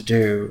me what to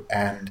do.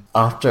 And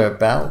after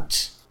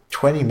about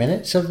 20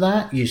 minutes of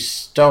that, you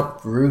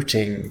stop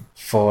rooting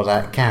for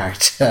that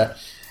character.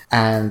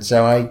 And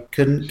so I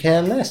couldn't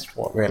care less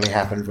what really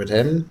happened with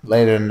him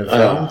later in the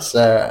film.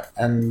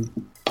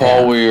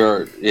 Paul,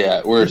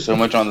 we're so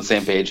much on the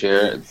same page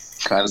here.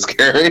 It's kind of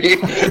scary.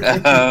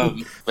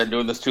 Been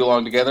doing this too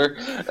long together.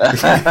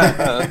 But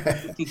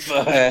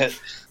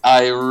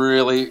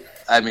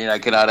I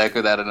cannot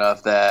echo that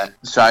enough that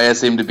Shia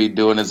seemed to be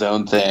doing his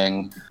own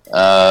thing.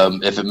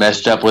 If it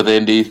meshed up with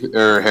Indy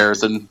or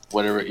Harrison,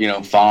 whatever,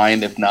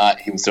 fine. If not,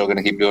 he was still going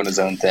to keep doing his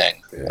own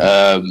thing.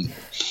 Yeah.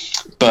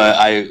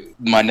 But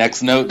my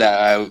next note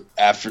that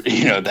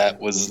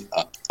was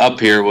up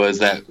here was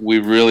that we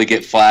really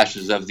get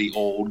flashes of the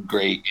old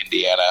great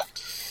Indiana,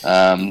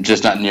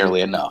 just not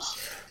nearly enough.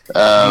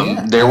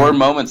 There were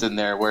moments in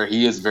there where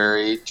he is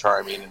very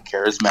charming and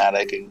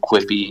charismatic and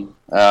quippy,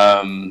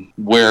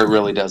 where it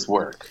really does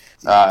work.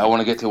 I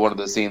want to get to one of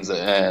those scenes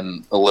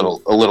in a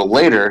little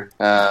later,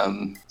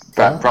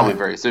 probably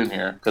very soon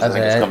here, because I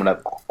think it's coming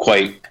up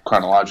quite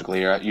chronologically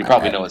here. You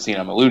probably know what scene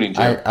I'm alluding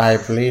to. I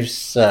believe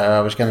so.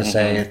 I was going to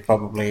say it's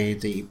probably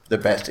the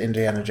best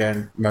Indiana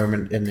Jones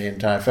moment in the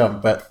entire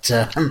film, but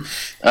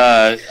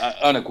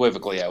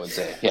unequivocally, I would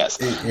say yes.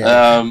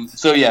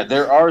 Yeah.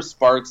 There are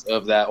sparks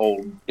of that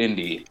old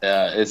Indy.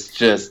 It's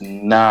just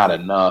not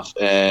enough,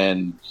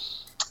 and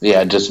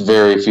just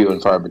very few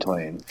and far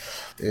between.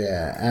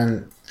 Yeah,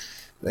 and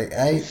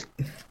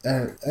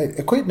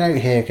a quick note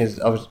here, because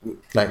I was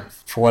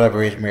for whatever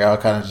reason we are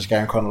kind of just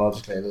going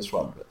chronologically at this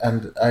one,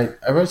 and I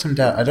wrote some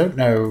down. I don't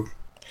know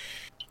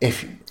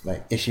if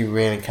you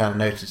really kind of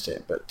noticed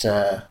it, but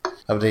I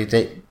believe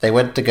they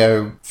went to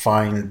go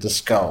find the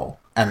skull,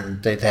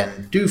 and they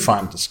then do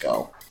find the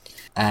skull,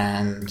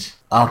 and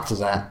after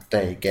that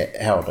they get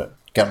held at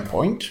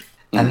gunpoint,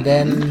 and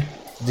then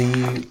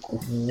the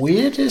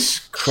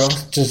weirdest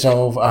cross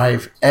dissolve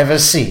I've ever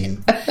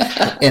seen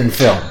in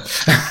film.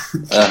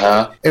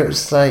 It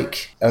was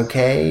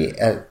okay.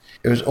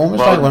 It was almost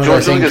like one of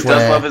those things where...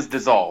 does love his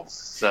dissolves,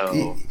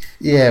 so...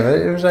 Yeah, but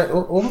it was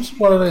almost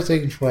one of those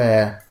things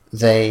where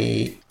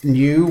they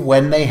knew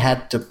when they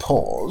had to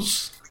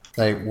pause,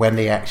 when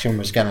the action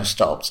was going to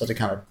stop, so they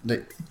kind of...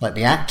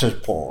 the actors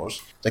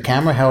paused, the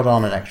camera held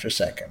on an extra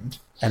second,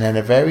 and then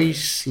a very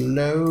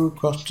slow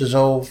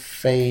cross-dissolve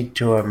fade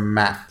to a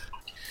map,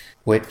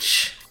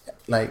 which,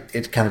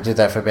 it kind of did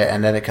that for a bit,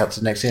 and then it cuts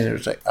to the next scene, and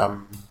it was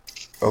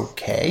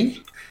okay.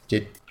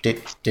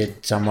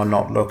 Did someone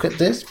not look at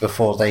this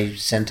before they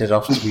sent it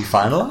off to be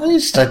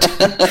finalized?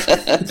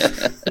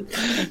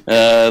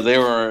 They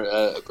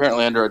were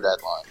apparently under a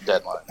deadline.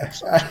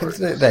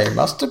 They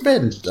must have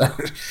been.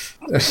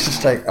 It's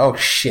just oh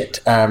shit!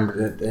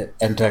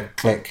 Enter,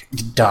 click,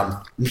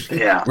 done.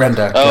 Yeah.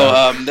 Render.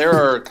 There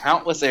are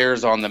countless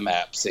errors on the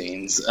map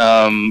scenes.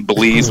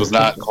 Belize was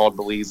not called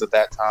Belize at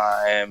that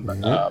time.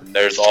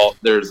 There's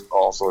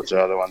all sorts of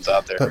other ones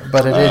out there.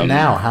 But it is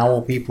now. How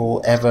will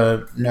people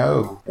ever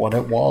know what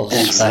it was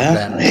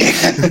back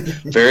then?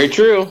 Very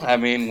true. I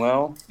mean,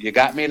 well, you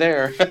got me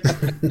there.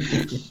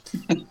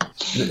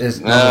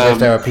 As long as if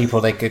there are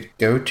people they could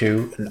go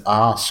to and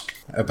ask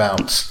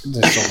about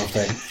this sort of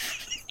thing.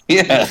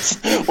 Yes.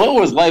 What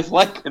was life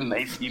like in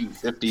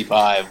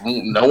 1955?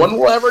 No one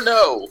will ever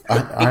know.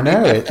 I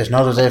know. It's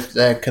not as if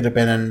there could have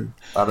been an,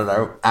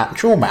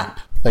 actual map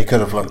they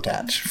could have looked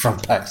at from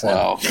back then.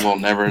 Well, we'll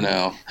never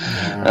know.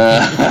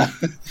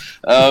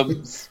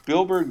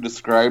 Spielberg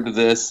described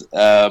this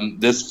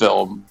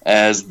film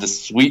as the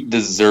sweet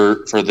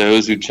dessert for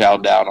those who chow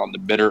down on the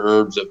bitter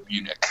herbs of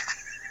Munich.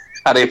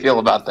 How do you feel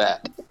about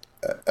that?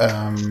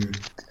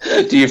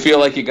 Do you feel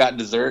like you got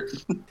dessert?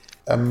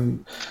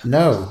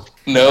 No.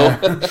 No?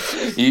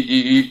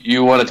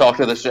 You want to talk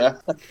to the chef?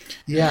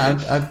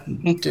 Yeah,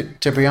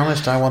 to be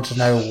honest, I want to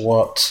know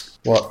what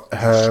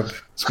herb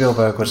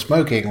Spielberg was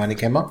smoking when he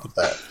came up with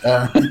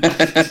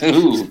that.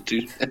 Ooh,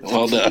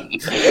 well done.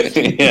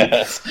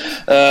 Yes.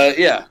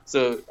 Yeah,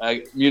 so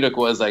Munich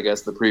was, I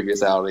guess, the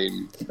previous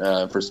outing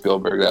for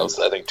Spielberg. That was,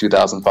 I think,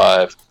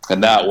 2005.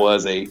 And that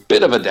was a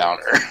bit of a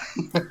downer,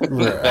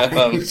 Right.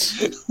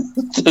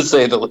 to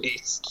say the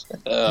least.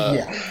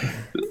 Yeah.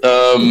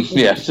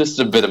 Yeah, just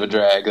a bit of a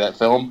drag, that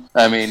film.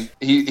 I mean,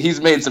 he's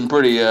made some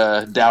pretty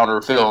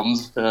downer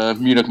films.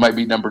 Munich might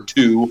be number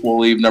 2. We'll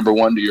leave number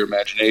 1 to your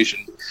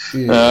imagination.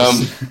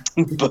 Yes.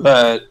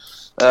 But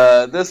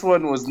this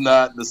one was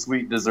not the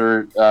sweet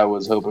dessert I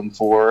was hoping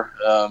for.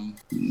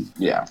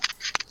 Yeah.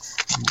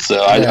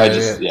 So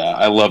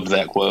I loved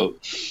that quote.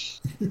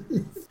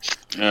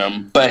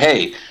 But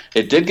hey,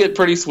 it did get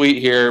pretty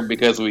sweet here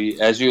because we,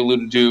 as you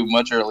alluded to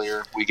much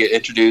earlier, we get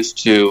introduced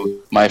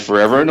to my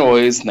forever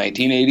annoys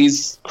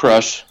 1980s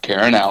crush,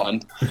 Karen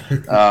Allen.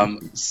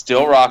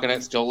 Still rocking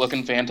it, still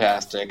looking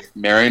fantastic.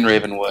 Marion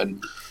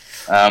Ravenwood.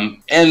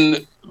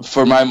 And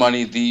for my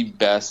money, the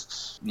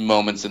best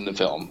moments in the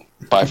film,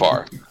 by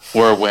far,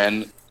 were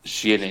when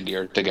she and Indy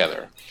are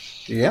together.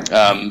 Yeah.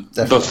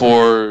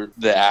 Before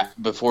the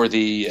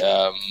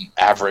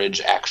average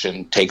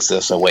action takes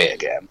us away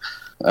again.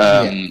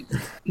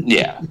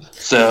 Yeah.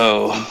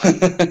 So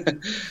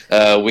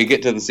we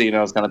get to the scene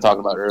I was kind of talking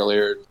about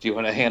earlier. Do you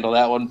want to handle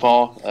that one,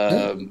 Paul?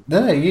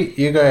 No,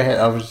 you go ahead.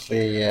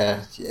 Obviously,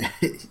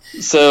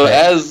 So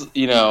as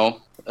you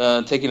know,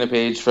 taking a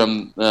page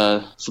from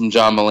some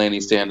John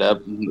Mulaney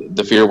stand-up,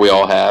 the fear we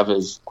all have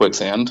is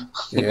quicksand.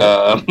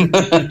 Yeah.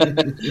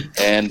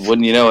 And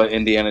wouldn't you know it,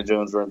 Indiana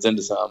Jones runs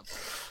into some.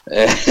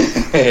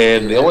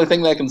 And the only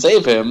thing that can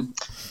save him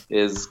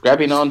is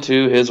grabbing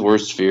onto his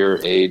worst fear,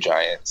 a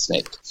giant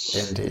snake.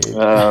 Indeed.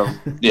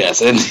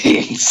 Yes,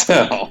 indeed.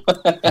 So,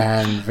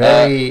 and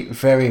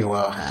very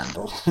well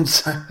handled. But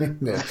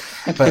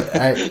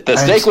the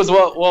snake was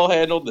well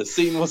handled. The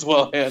scene was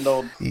well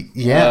handled.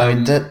 Yeah, I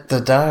mean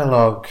the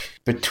dialogue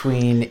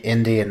between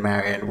Indy and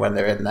Marion when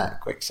they're in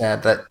that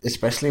quicksand, that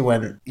especially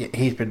when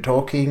he's been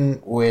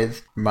talking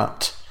with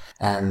Mutt.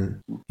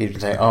 And he'd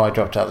say, "Oh, I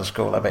dropped out of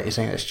school. I bet you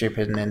think that's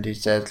stupid." And Indy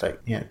says,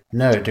 "Like,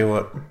 no, do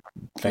what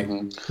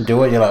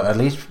you like.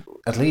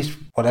 At least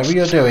whatever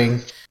you're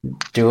doing,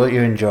 do what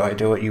you enjoy,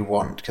 do what you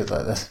want, because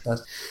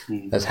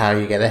that's how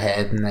you get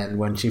ahead." And then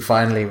when she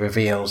finally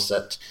reveals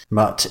that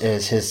Mutt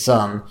is his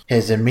son,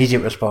 his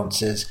immediate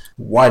response is,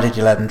 "Why did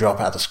you let him drop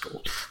out of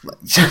school?"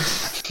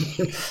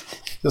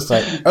 Just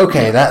like,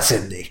 okay, that's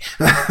Indy.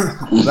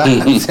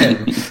 That's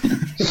him.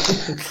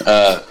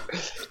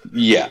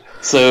 Yeah.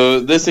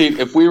 So this,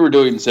 if we were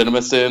doing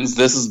cinema sins,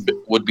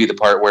 would be the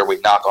part where we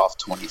knock off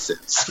 20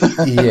 cents for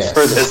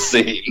this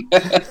scene.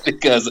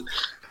 Because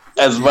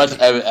as much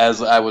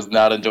as I was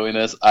not enjoying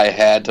this, I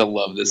had to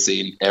love this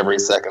scene every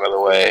second of the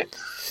way.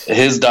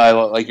 His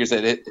dialogue, like you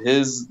said,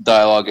 his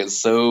dialogue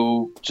is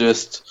so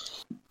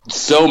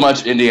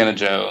much Indiana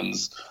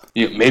Jones.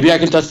 Maybe I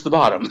can touch the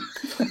bottom.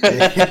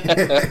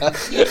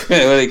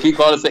 They keep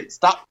calling it,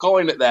 stop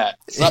calling it that.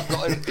 Stop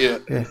calling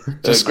it.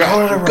 Just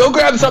go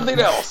grab something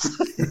else.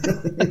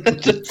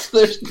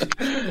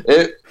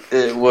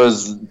 It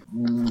was,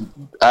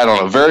 I don't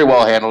know, very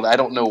well handled. I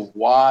don't know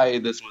why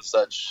this was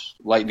such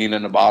lightning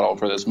in a bottle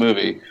for this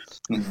movie,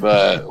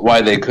 but why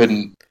they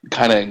couldn't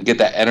kind of get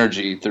that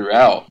energy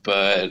throughout.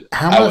 But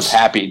I was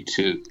happy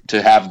to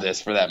have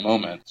this for that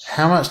moment.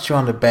 How much do you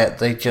want to bet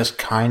they just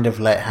kind of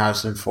let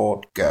Harrison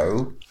Ford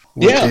go?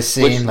 This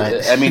scene,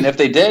 I mean, if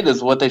they did,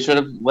 is what they should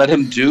have let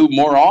him do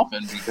more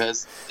often,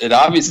 because it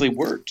obviously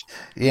worked.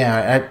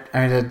 Yeah,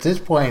 I mean, at this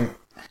point,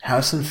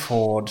 Harrison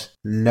Ford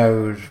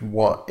knows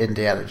what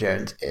Indiana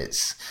Jones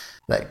is.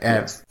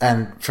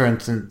 And for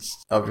instance,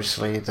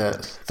 obviously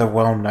the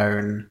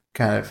well-known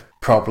kind of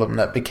problem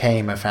that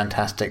became a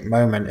fantastic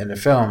moment in the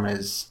film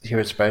is he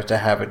was supposed to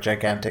have a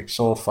gigantic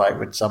sword fight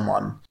with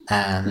someone,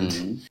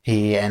 and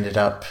he ended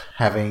up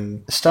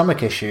having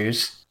stomach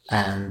issues.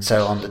 And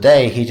so on the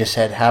day, he just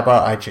said, "How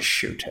about I just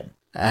shoot him?"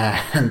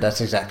 And that's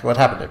exactly what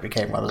happened. It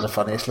became one of the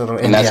funniest little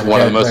Indiana Jones And that's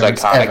one of the most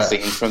iconic ever.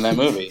 scenes from that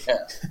movie.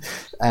 Yeah.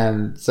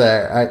 And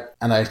so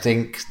I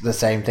think the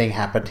same thing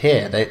happened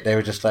here. They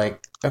were just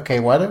like, okay,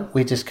 why don't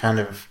we just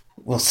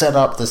we'll set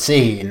up the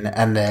scene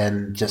and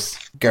then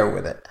just go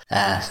with it.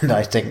 And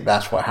I think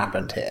that's what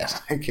happened here.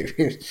 They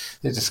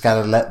just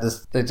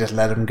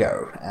let him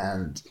go.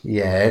 And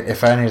yeah,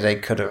 if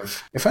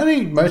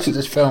only most of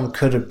this film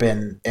could have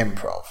been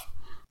improv.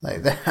 I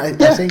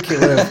think it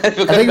would have. I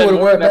think it would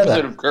have worked better.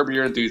 Episode of Curb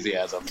Your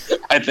Enthusiasm.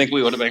 I think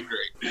we would have been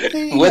great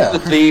with the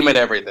theme and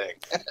everything.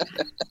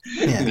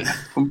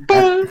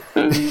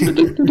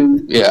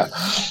 Yeah.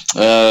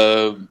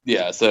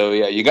 So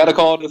yeah, you got to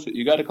call it.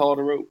 You got to call it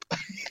a rope.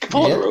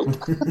 Call it a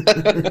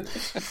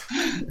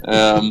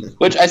rope.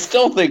 Which I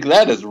still think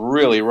that is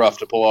really rough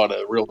to pull on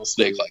a real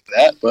snake like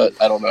that. But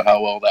I don't know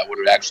how well that would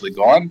have actually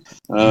gone.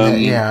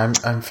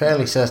 I'm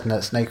fairly certain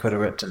that snake would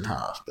have ripped in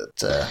half.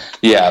 But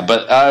yeah,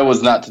 but I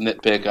was not to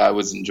nitpick. I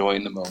was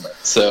enjoying the moment,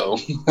 so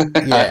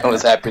I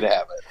was happy to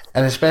have it.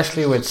 And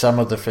especially with some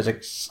of the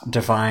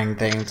physics-defying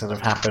things that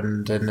have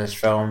happened in this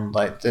film,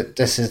 like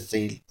this is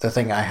the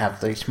thing I have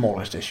the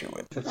smallest issue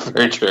with.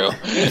 Very true.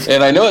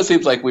 And I know it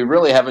seems like we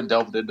really haven't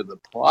delved into the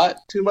plot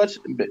too much,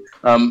 but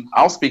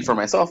I'll speak for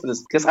myself for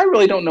this because I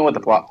really don't know what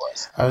the plot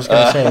was. I was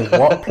going to say,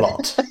 what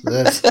plot?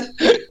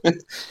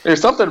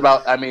 There's something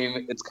about, I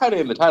mean, it's kind of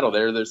in the title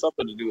there. There's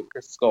something to do with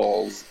crystal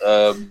skulls.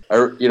 I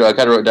kind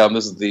of wrote down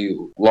this is the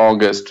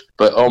longest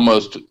but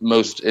almost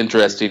most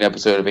interesting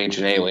episode of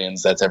Ancient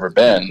Aliens that's ever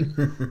been.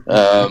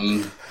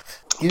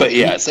 But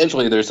yeah,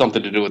 essentially there's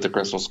something to do with the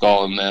crystal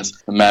skull in this.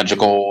 A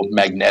magical,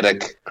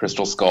 magnetic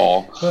crystal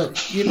skull. But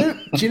do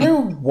you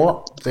know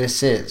what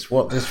this is?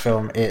 What this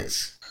film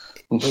is?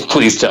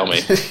 Please tell me.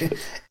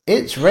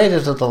 It's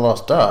Raiders of the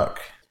Lost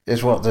Ark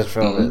is what this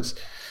film is.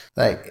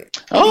 Like,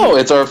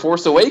 it's our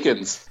Force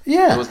Awakens.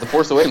 Yeah, it was the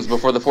Force Awakens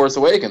before the Force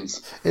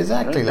Awakens.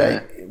 Exactly,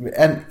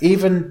 and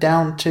even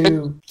down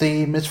to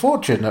the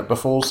misfortune that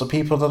befalls the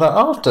people that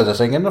are after the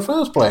thing in the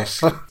first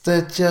place.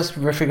 They're just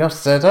riffing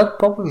off. That's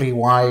probably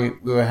why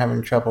we were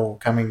having trouble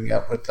coming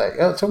up with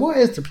so what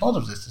is the plot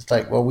of this? It's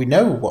like, well, we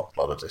know what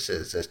plot of this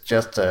is. It's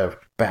just a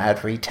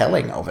bad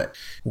retelling of it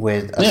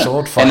with a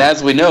sword fight. And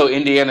as we know,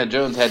 Indiana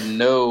Jones had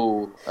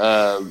no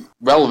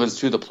relevance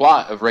to the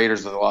plot of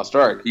Raiders of the Lost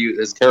Ark.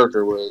 His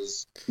character was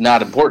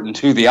not important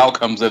to the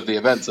outcomes of the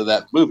events of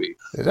that movie.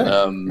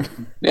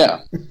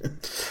 Yeah.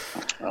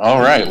 All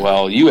right.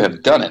 Well, you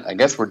have done it. I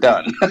guess we're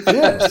done.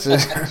 Yes.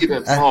 You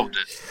have solved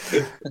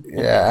it.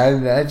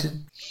 Yeah, I just...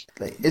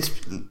 It's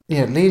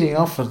leading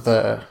off of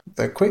the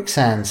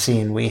quicksand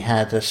scene. We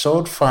had a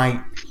sword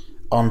fight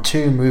on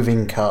two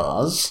moving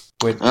cars.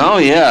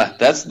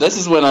 This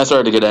is when I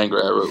started to get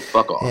angry. I wrote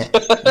 "fuck off."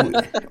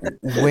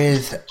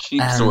 With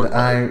cheap and sword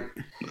fight.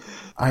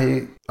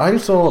 I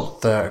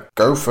thought the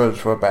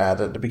gophers were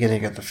bad at the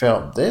beginning of the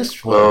film.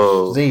 This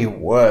was the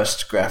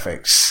worst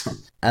graphics.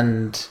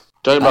 And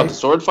talking about the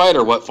sword fight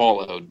or what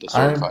followed the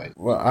sword fight?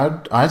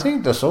 Well, I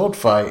think the sword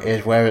fight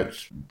is where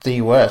it's the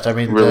worst. I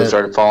mean, really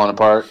started falling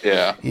apart.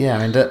 Yeah. Yeah,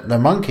 I mean the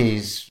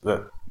monkeys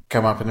that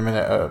come up in a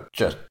minute are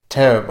just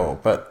terrible,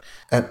 but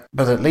at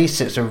least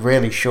it's a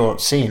really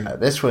short scene.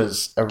 This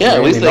was a really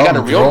at least they long, got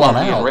a real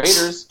monkey out. in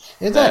Raiders.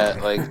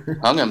 Exactly. That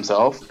hung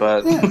himself,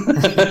 but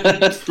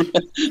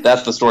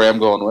that's the story I'm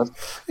going with.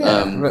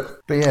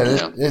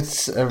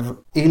 It's an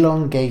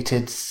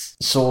elongated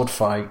sword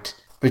fight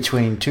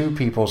between two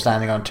people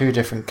standing on two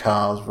different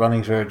cars,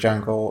 running through a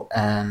jungle,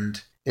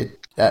 and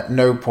at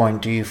no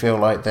point do you feel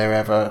like they're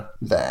ever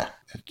there.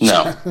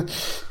 No.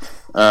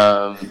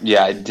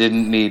 I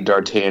didn't need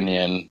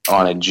D'Artagnan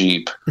on a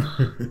Jeep.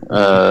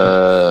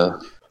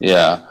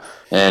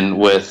 And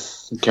with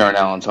Karen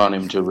Allen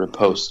telling him to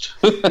riposte.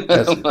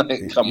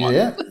 Come on.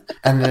 Yeah,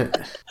 and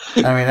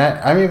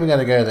I'm even going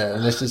to go there,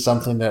 and this is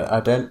something that I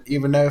don't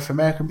even know if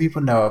American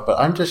people know it, but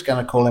I'm just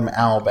going to call him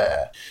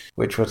Albert,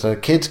 which was a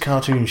kids'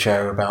 cartoon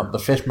show about the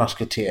Fifth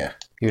Musketeer.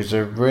 He was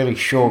a really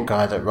short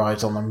guy that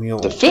rides on a mule.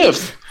 The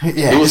fifth?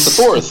 Yes. It was the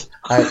fourth.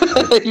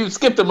 You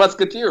skipped a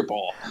musketeer,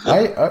 Paul.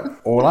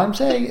 All I'm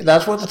saying,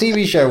 that's what the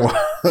TV show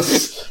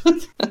was.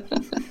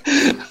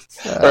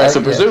 All right,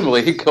 so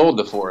presumably he killed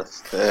the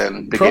fourth.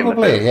 And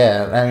probably,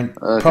 yeah. I mean,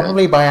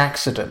 probably by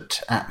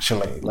accident,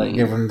 actually.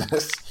 Given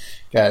this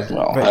guy.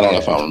 Well, I don't know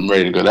if I'm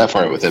ready to go that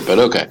far with it, but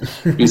okay.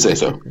 You say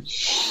so.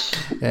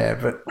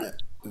 Yeah,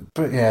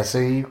 But yeah, so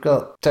you've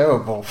got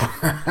terrible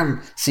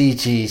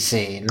CG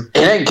scene.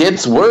 And it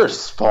gets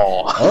worse,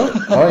 Paul.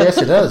 Oh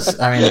yes, it does.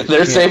 I mean,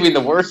 they're saving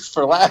the worst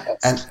for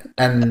last.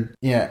 And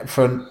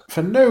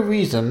for no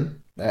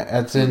reason,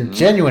 as in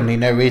genuinely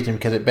no reason,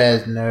 because it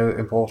bears no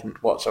importance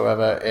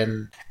whatsoever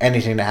in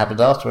anything that happens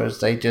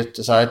afterwards. They just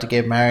decide to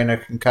give Marion a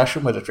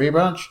concussion with a tree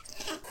branch.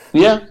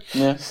 Yeah,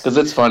 because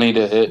it's funny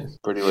to hit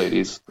pretty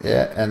ladies.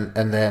 Yeah, and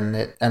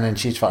then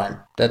she's fine.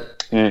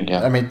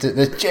 Yeah. I mean,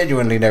 there's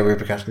genuinely no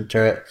repercussion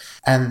to it.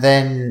 And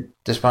then,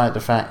 despite the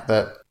fact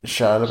that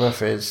Shia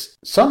LaBeouf is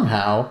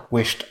somehow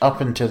wished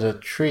up into the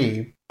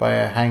tree by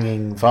a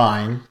hanging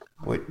vine,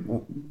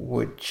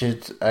 which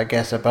is, I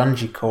guess, a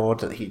bungee cord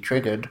that he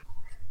triggered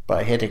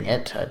by hitting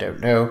it. I don't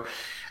know.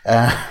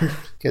 I'm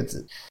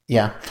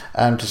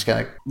just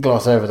going to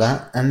gloss over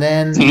that. And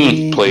then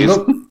he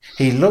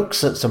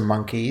looks at some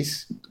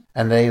monkeys,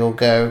 and they all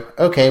go,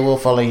 "Okay, we'll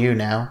follow you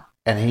now."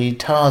 And he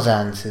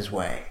Tarzans his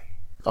way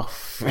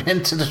off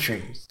into the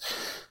trees.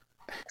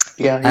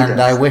 Yeah, and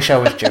I wish I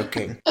was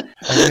joking. I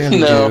really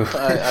do.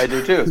 I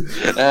do too.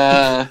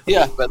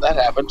 But that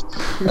happened.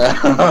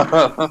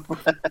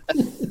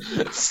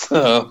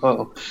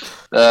 So,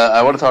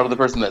 I want to talk to the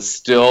person that's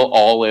still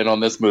all in on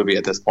this movie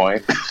at this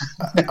point.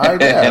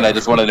 And I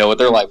just want to know what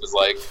their life is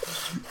like.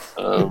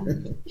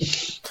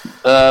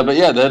 But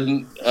yeah,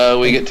 then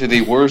we get to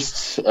the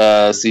worst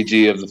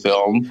CG of the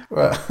film.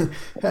 Well,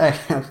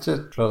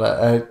 just for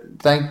that,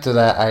 thanks to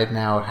that, I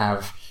now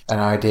have an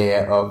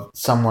idea of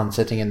someone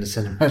sitting in the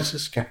cinema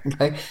just going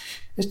like,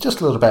 "It's just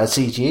a little bit of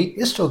CG.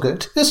 It's still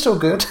good. It's still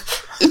good.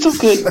 It's still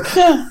good.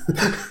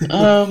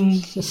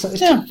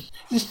 Yeah.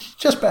 It's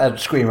just bad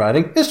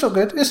screenwriting. It's still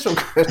good. It's still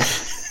good."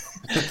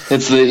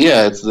 It's the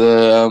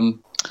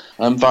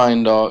I'm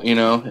fine, dog.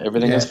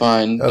 Everything is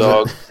fine,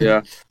 dog.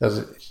 Yeah.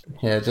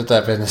 Just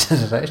that business.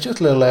 It's just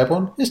a little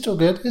airborne. It's still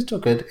good.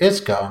 It's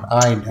gone.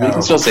 I know. We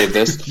can still save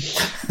this.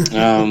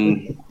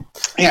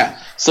 Yeah.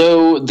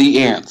 So the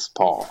ants,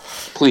 Paul,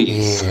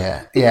 please.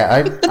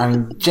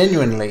 I'm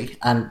genuinely,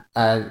 and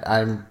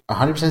I'm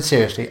 100%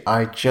 seriously.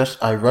 I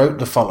wrote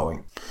the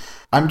following.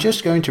 I'm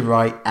just going to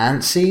write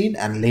ant scene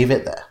and leave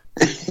it there.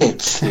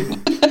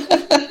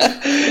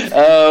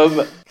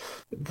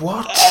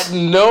 What? At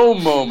no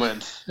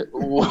moment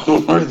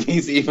were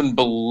these even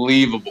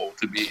believable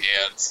to be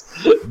ants.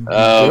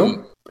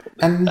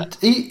 And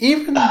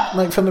even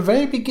like from the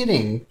very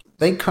beginning,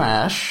 they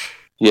crash.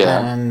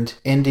 Yeah. And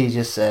Indy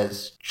just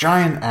says,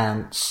 "Giant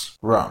ants,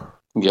 run."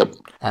 Yep.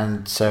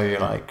 And so you're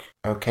like,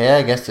 okay,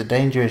 I guess the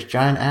danger is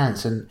giant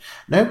ants. And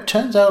nope,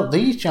 turns out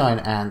these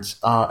giant ants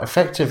are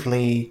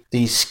effectively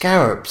the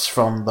scarabs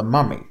from the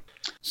Mummy.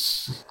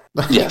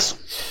 Yes.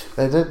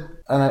 They did.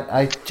 And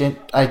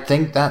I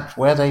think that's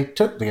where they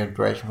took the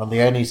inspiration from.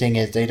 The only thing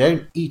is they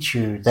don't eat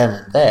you then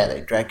and there.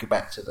 They drag you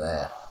back to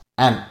their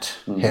ant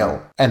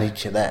hill and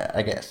eat you there,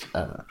 I guess. I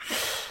don't know.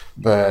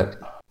 But,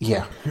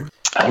 yeah.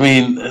 I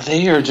mean,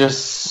 they are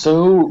just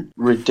so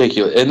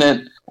ridiculous. And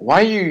then,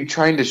 why are you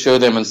trying to show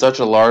them in such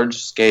a large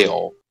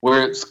scale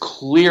where it's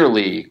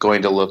clearly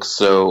going to look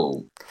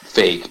so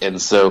fake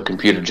and so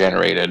computer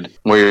generated,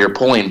 where you're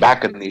pulling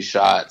back in these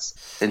shots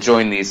and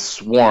showing these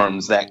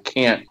swarms that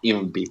can't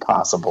even be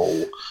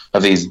possible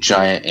of these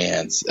giant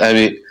ants? I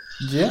mean,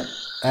 yeah,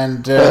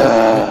 and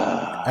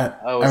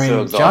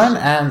so giant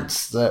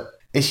ants that,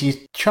 if you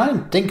try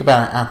and think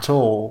about it at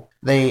all,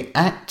 they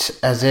act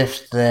as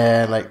if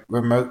they're like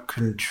remote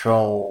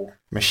control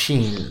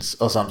machines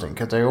or something,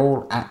 because they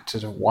all act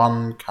as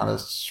one kind of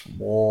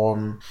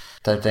swarm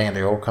type thing, and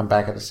they all come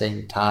back at the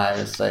same time.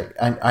 It's like,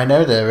 I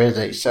know there is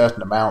a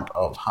certain amount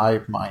of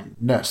hive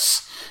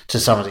mindness to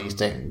some of these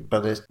things,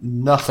 but it's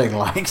nothing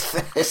like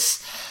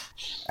this.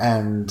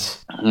 And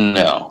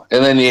no,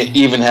 and then you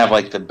even have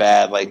like the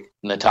bad, like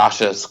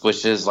Natasha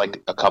squishes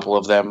like a couple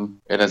of them,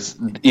 and it's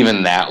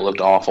even that looked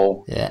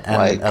awful. Yeah, and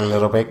like, a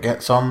little bit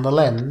gets on the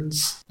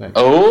lens.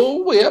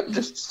 Oh, yep,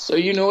 just so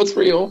you know it's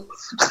real.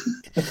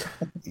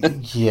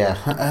 Yeah.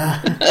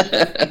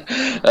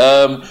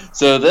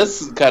 So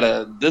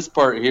this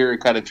part here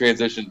kind of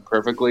transitioned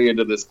perfectly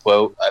into this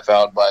quote I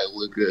found by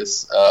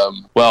Lucas.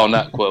 Well,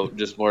 not quote,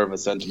 just more of a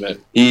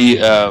sentiment. He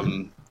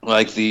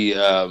like the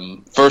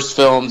first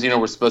films,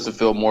 were supposed to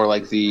feel more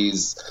like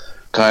these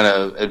kind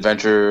of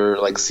adventure,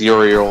 like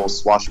serial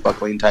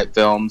swashbuckling type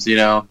films,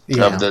 of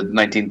the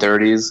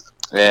 1930s.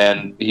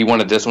 And he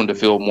wanted this one to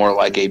feel more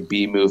like a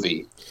B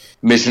movie.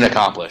 Mission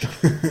accomplished.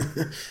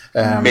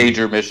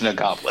 Major mission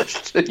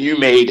accomplished. You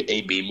made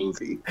a B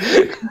movie.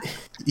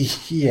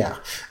 Yeah.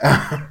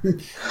 I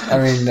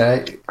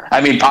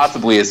mean,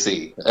 possibly a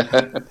C.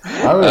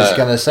 I was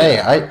going to say,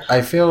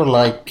 I feel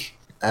like,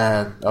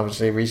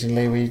 obviously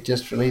recently we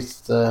just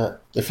released the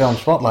film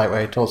Spotlight, where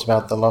he talks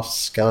about the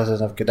lost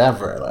skeleton of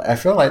Cadavra. I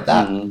feel like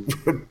that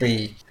would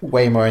be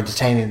way more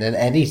entertaining than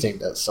anything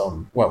that's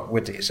on, well,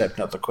 with the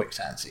exception of the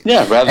quicksand scene.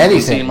 Yeah, rather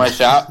than seeing my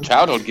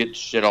childhood get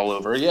shit all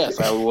over, yes,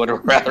 I would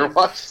have rather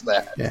watched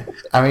that. Yeah.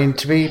 I mean,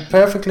 to be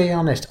perfectly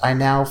honest, I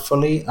now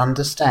fully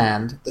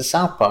understand the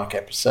South Park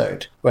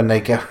episode when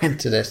they go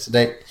into this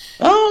today.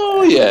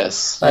 Oh,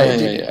 yes.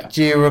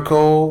 Do you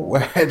recall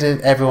where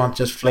everyone's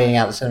just fleeing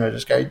out the cinema,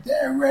 just going,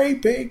 "They're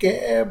raping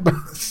him"?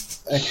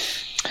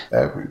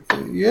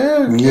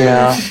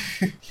 Yeah.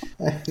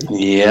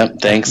 Yep.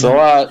 Thanks a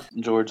lot,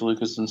 George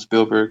Lucas and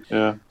Spielberg.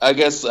 Yeah. I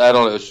guess, I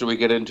don't know, should we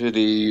get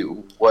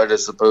into what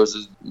is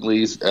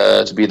supposedly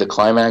to be the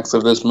climax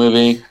of this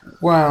movie?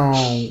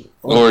 Well,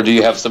 or do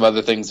you have some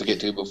other things to get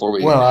to before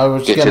we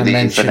get to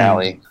the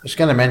finale? I was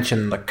going to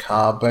mention the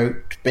car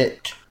boat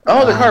bit.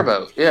 Oh, the car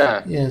boat,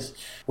 yeah. Yes,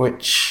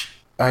 which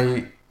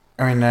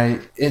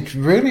it's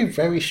really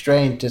very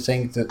strange to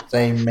think that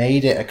they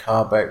made it a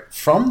car boat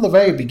from the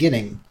very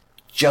beginning,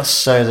 just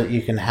so that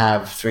you can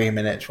have 3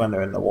 minutes when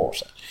they're in the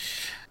water.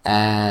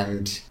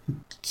 And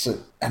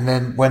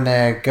then when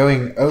they're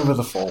going over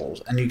the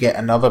falls, and you get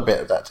another bit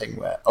of that thing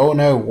where, oh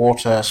no,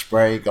 water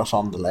spray got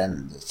on the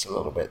lens. It's a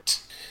little bit...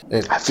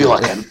 I feel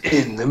like I'm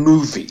in the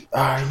movie.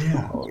 I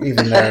know,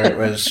 even though it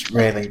was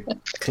really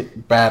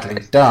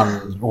badly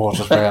done,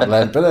 water spray on the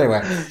lens. But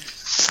anyway,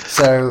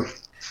 so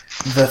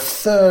the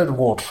third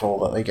waterfall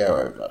that they go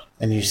over,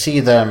 and you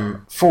see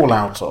them fall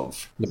out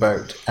of the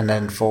boat and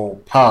then fall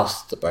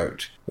past the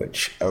boat,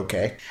 which,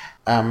 okay,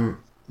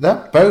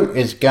 that boat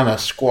is gonna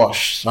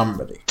squash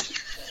somebody.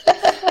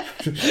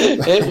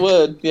 It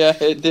would, yeah,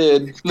 it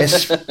did.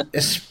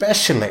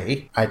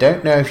 Especially, I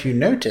don't know if you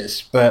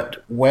noticed,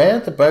 but where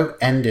the boat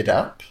ended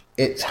up,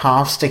 it's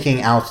half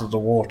sticking out of the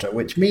water,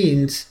 which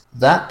means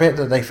that bit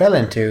that they fell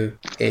into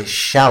is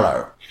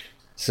shallow.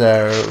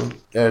 So,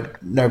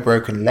 no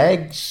broken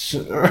legs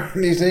or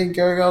anything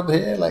going on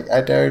here?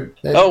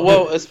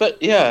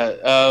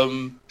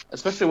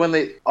 Especially when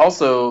they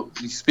also,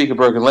 you speak of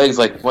broken legs,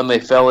 like when they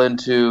fell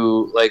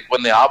into, like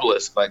when the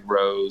obelisk like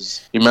rose.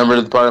 You remember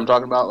the part I'm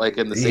talking about? Like,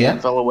 and the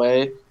sand fell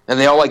away, and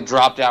they all like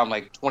drop down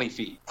like 20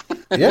 feet.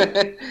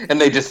 Yeah. And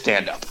they just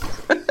stand up.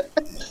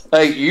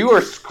 Like, you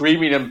are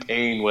screaming in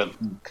pain with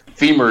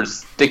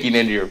femurs sticking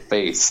into your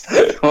face.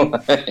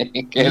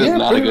 It is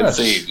not a good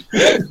scene.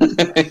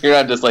 You're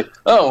not just like,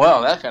 oh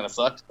wow, that kind of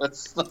sucked.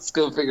 Let's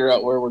go figure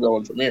out where we're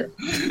going from here.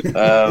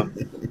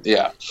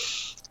 Yeah.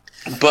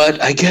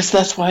 But I guess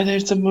that's why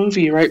there's a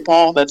movie, right,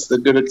 Paul? That's the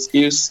good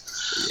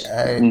excuse.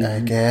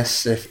 I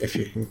guess, if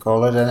you can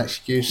call it an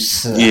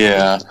excuse.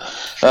 Yeah.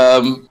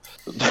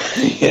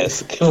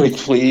 Yes. Can we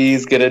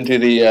please get into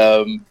the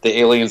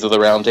aliens of the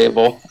round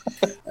table?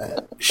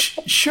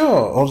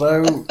 Sure.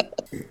 Although,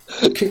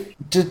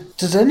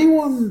 does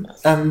anyone?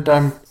 And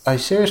I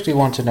seriously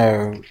want to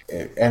know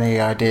any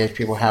ideas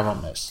people have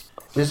on this.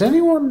 Does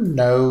anyone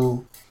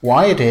know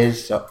why it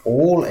is that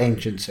all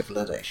ancient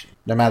civilizations,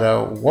 no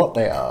matter what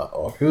they are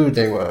or who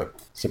they were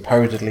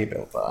supposedly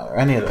built by or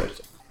any of those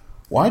things,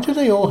 why do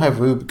they all have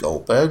Rube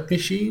Goldberg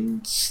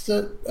machines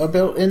that are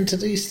built into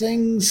these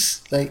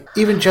things? Like,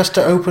 even just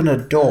to open a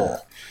door.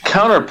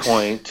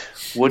 Counterpoint,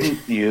 wouldn't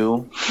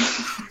you?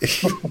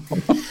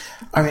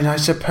 I mean, I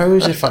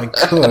suppose if I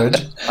could,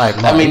 I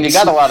might. I mean, you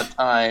got a lot of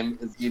time.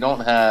 You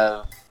don't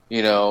have,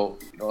 you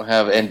don't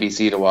have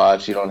NBC to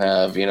watch. You don't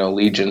have,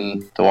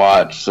 Legion to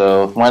watch.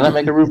 So why not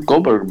make a Rube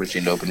Goldberg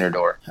machine to open your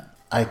door?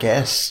 I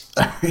guess.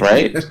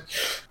 Right?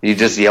 You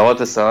just yell at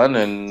the sun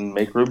and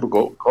make Rube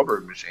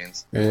Goldberg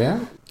machines.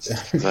 Yeah.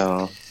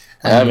 So,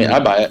 I mean, I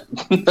buy it.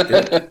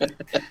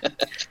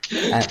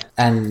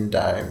 and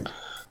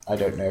I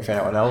don't know if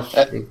anyone else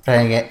is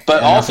paying it.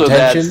 But also,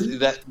 attention.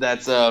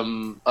 that's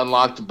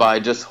unlocked by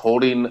just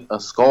holding a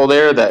skull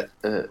there. That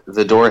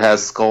the door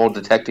has skull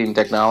detecting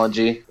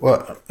technology.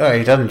 Well, no,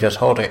 he doesn't just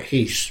hold it;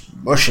 he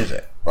smushes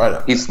it right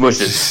up. He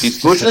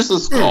smushes the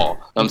skull.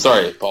 I'm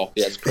sorry, Paul.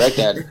 Yes, correct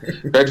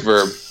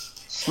verb.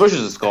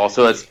 Smushes the skull,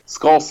 so it's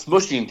skull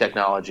smushing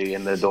technology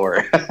in the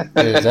door.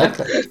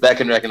 Exactly. That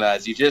can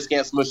recognize. You just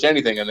can't smush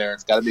anything in there.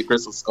 It's got to be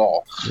crystal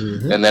skull.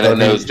 Mm-hmm. And then it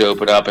knows to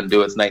open up and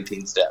do its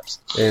 19 steps.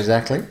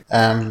 Exactly.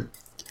 And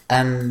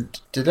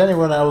did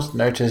anyone else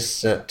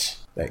notice that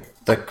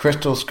the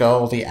crystal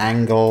skull, the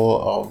angle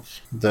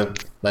of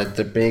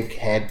the big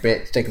head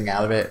bit sticking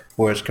out of it,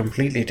 was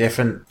completely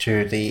different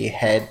to the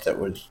head that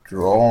was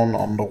drawn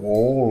on the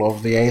wall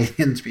of the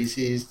alien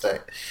species?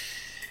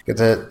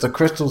 The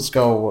crystal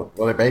skull,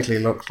 what it basically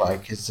looks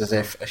like is as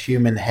if a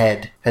human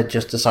head had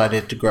just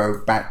decided to grow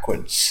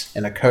backwards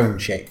in a cone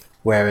shape,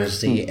 whereas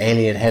the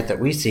alien head that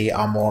we see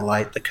are more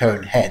like the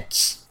cone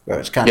heads, where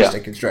it's kind of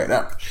sticking straight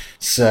up.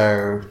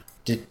 So,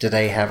 do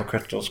they have a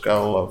crystal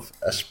skull of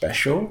a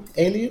special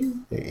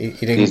alien? He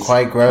didn't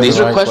quite grow the right way? These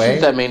are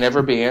questions that may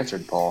never be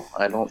answered, Paul.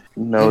 I don't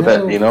know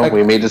that,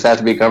 we may just have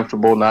to be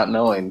comfortable not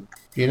knowing.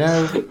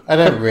 I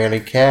don't really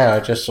care.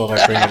 I just thought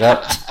I'd bring it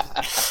up.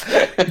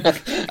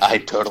 I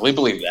totally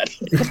believe that.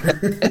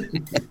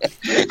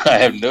 I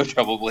have no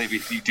trouble believing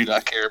you do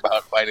not care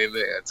about finding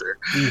the answer.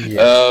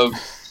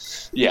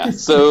 Yeah.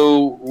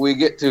 So we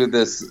get to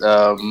this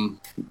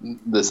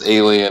this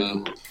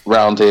alien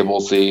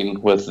roundtable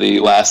scene with the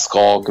last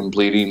skull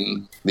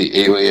completing the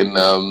alien.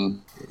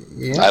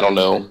 I don't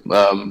know,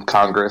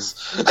 Congress.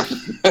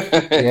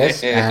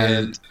 Yes,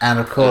 and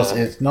of course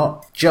it's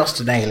not just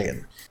an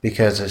alien.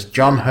 Because as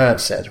John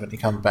Hurt says when he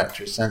comes back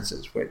to his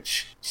senses,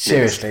 which,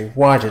 seriously,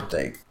 why did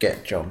they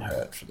get John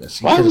Hurt for this?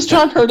 Why was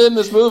John Hurt in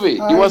this movie?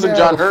 He wasn't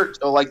John Hurt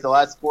until like the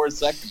last 4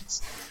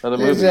 seconds of the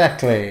movie.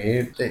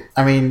 Exactly.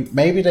 I mean,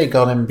 maybe they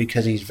got him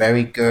because he's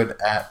very good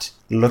at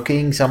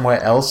looking somewhere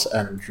else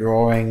and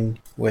drawing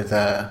with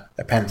a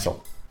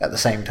pencil at the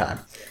same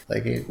time.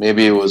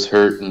 Maybe it was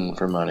hurting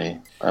for money.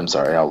 I'm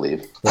sorry, I'll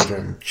leave.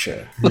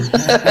 Sure.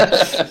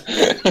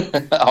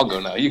 I'll go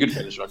now. You can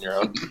finish on your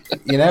own.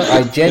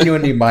 I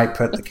genuinely might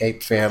put the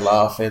Cape Fear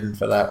laugh in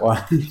for that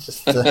one.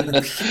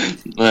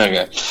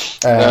 Okay.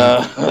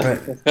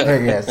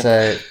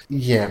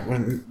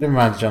 Never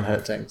mind the John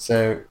Hurt thing.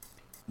 So,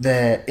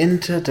 they're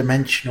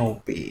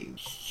interdimensional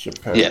beings,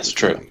 supposedly. Yes,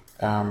 true.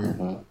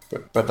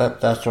 But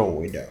that's all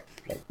we know.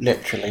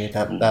 Literally,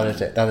 that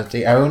is it. That is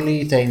the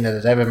only thing that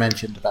is ever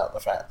mentioned about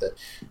the fact that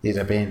these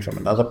are beings from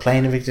another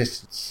plane of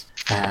existence.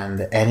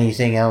 And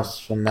anything else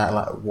from that,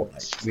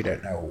 we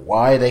don't know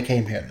why they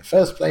came here in the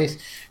first place.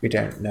 We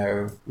don't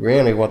know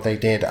really what they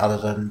did other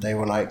than they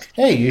were like,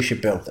 hey, you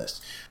should build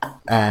this.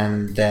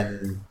 And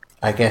then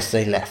I guess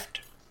they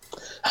left.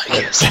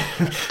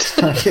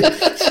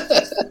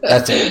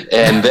 That's it.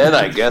 And then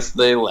I guess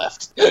they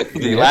left.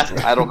 The last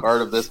title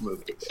card of this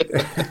movie.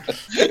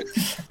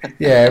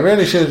 Yeah, it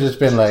really should have just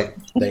been like,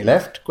 they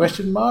left, ?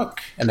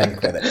 And then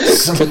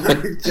credits.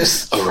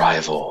 Just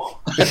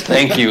Arrival.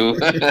 Thank you.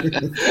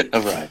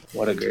 Arrival.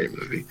 What a great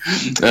movie.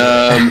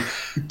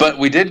 But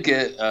we did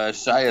get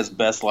Shia's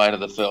best line of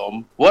the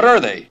film. What are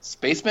they?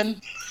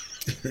 Spacemen?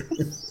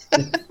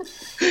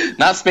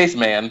 Not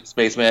spaceman.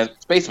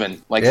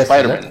 Spaceman. Like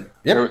Spider-Man.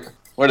 Yep.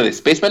 What are they,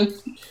 spacemen?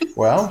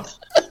 Well,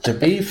 to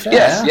be fair...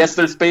 Yes,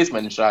 they're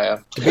spacemen,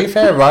 Shia. To be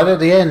fair, right at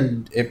the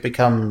end, it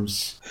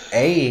becomes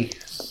a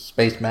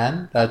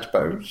spaceman, I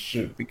suppose,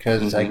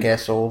 because I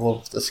guess all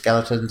of the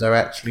skeletons are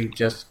actually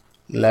just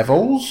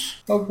levels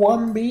of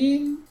one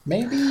being,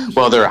 maybe?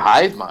 Well, they're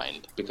hive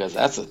mind, because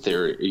that's a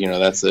theory.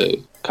 That's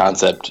a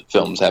concept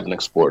films haven't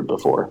explored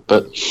before.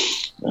 But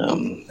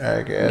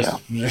I guess.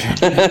 Yeah.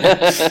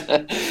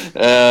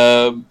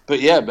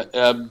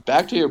 But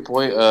back to your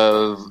point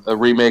of a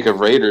remake of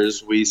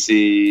Raiders, we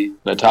see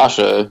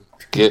Natasha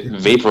get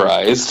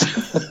vaporized.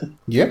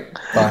 Yep,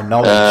 by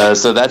knowledge.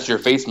 So that's your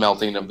face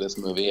melting of this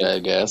movie, I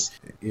guess.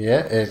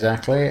 Yeah,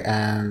 exactly.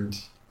 And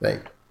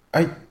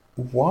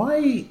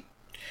why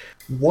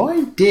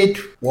did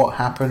what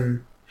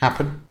happened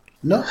happen?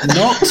 Not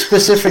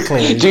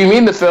specifically. Do you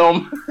mean the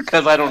film?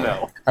 Because I don't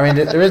know. I mean,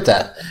 there is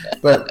that,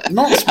 but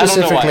not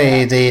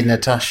specifically the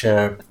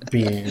Natasha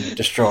being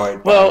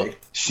destroyed. Well, by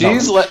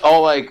she's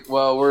all like,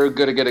 "Well, we're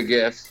gonna get a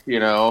gift, They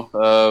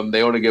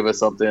want to give us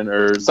something,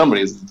 or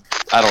somebody's.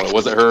 I don't know.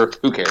 Was it her?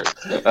 Who cares?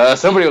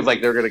 Somebody was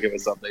like, they're gonna give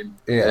us something,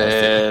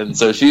 and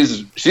so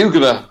she's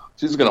gonna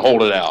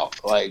hold it out.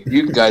 Like,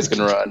 you guys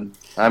can run.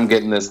 I'm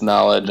getting this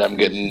knowledge. I'm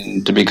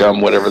getting to become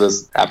whatever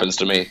this happens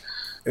to me."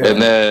 Yeah.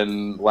 And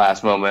then,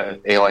 last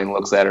moment, Alien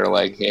looks at her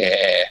like,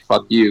 "Yeah,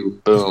 fuck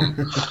you."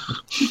 Boom.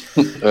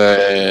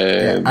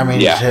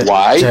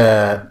 Why?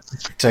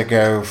 To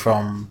go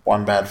from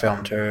one bad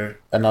film to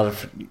another,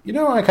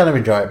 I kind of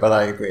enjoy it, but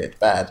I agree it's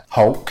bad.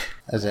 Hulk,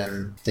 as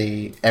in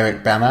the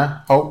Eric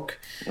Bana Hulk,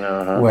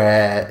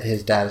 where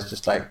his dad is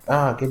just like,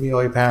 give me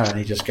all your power, and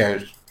he just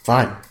goes,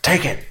 "Fine,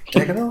 take it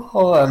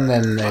all," and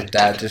then his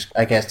dad just,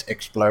 I guess,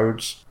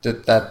 explodes.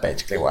 That's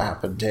basically what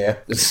happened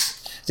here.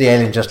 The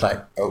alien just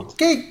like,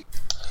 "Okay,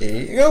 here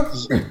you go.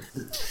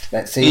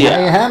 Let's see how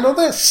you handle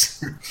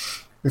this."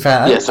 In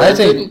fact, I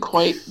didn't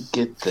quite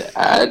get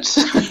that.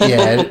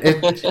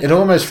 It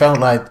almost felt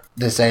like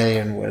this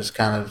alien was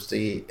kind of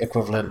the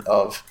equivalent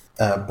of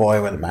a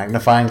boy with a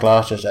magnifying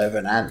glass just over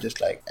an ant,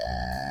 just like,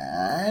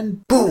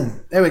 and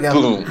boom, there we go.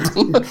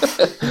 Boom.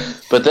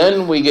 But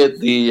then we get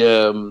the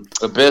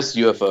Abyss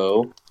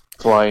UFO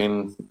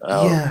flying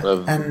out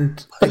of...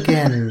 and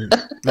again,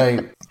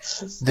 like...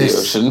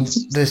 This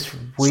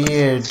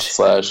weird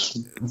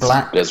 /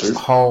 black desert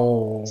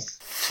hole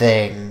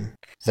thing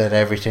that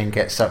everything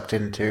gets sucked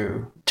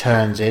into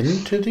turns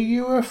into the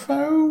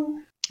UFO?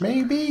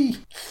 Maybe,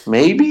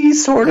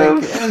 sort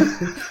of.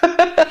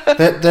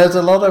 There's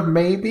a lot of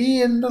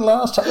maybe in the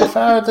last half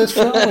hour of this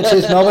film, which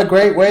is not a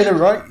great way to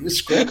write your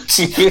script.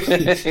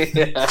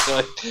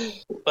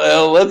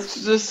 Well,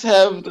 let's just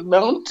have the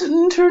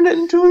mountain turn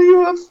into a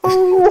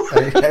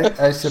UFO.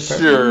 I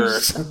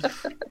suppose. Sure.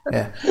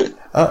 Yeah.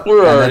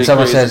 We're and then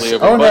someone says,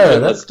 "Oh no,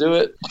 let's do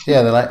it."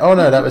 Yeah, they're like, "Oh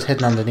no, that was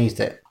hidden underneath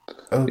it."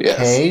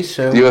 Okay, yes.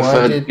 so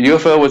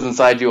UFO was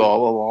inside you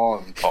all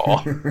along,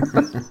 Paul.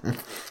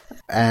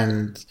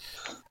 and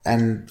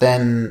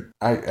then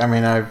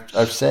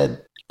I've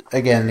said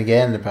again and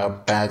again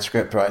about bad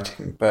script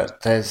writing,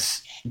 but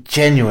there's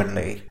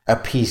genuinely a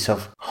piece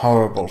of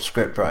horrible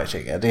script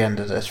writing at the end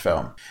of this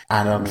film,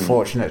 and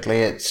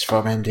unfortunately it's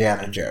from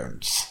Indiana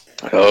Jones.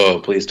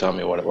 Oh, please tell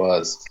me what it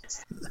was.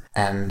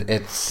 And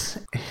it's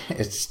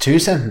 2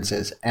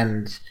 sentences,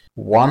 and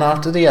one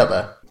after the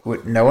other,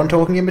 with no one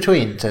talking in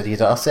between, so these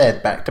are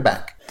said back to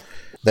back.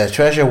 Their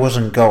treasure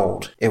wasn't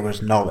gold, it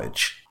was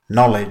knowledge.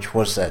 Knowledge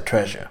was their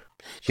treasure.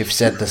 You've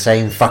said the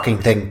same fucking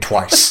thing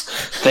twice.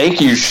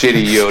 Thank you,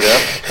 shitty Yoda,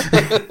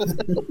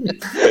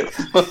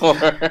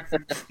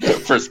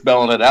 for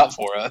spelling it out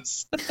for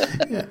us.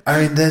 Yeah,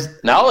 I mean, there's...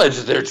 Knowledge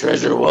their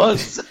treasure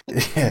was.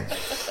 Yeah.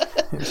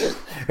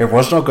 It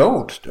was not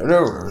gold. No,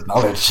 it was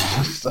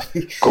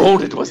knowledge.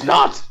 Gold it was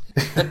not.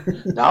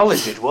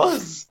 Knowledge it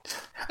was.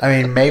 I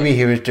mean, maybe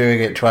he was doing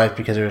it twice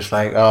because it was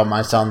like, "Oh,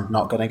 my son's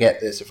not going to get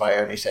this if I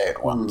only say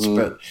it once."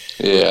 But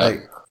yeah,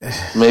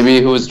 maybe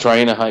he was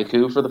trying a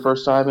haiku for the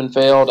first time and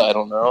failed. I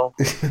don't know.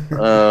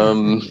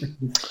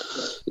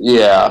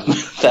 Yeah,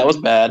 that was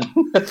bad.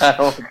 I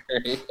don't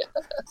agree.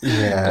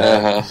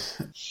 Yeah,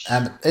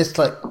 and it's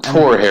like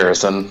poor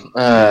Harrison.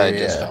 I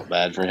just felt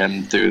bad for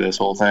him through this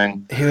whole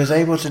thing. He was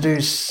able to do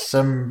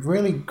some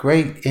really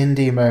great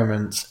indie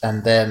moments,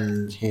 and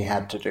then he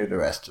had to do the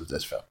rest of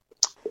this film.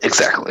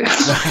 Exactly.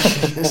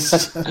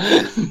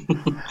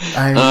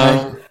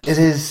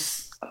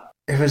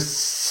 It was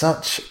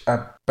such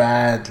a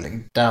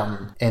badly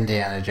done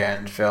Indiana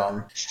Jones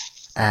film,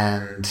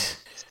 and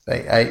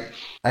I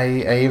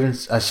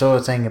saw a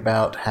thing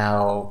about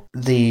how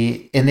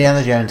the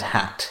Indiana Jones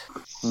hat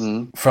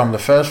from the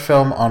first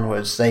film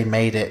onwards, they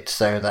made it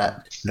so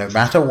that no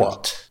matter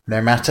what,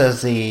 no matter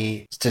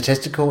the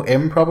statistical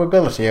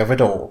improbability of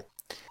it all,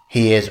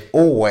 he is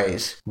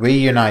always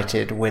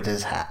reunited with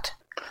his hat.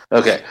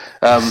 Okay.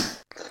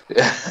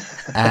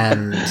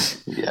 And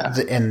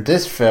in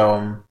this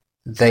film,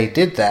 they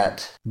did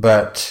that,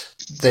 but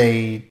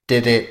they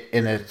did it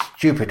in a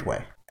stupid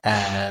way.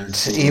 And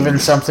even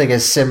something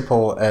as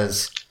simple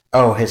as,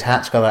 "Oh, his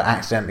hat's got to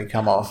accidentally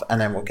come off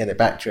and then we'll get it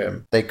back to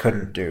him," they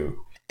couldn't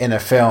do. In a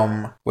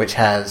film which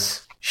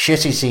has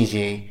shitty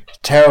CG,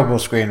 terrible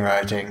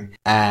screenwriting,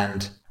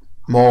 and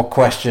more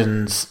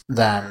questions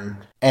than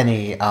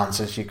any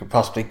answers you could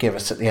possibly give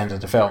us at the end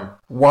of the film.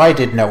 Why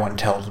did no one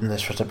tell them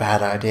this was a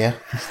bad idea?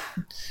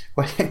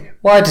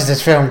 Why did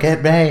this film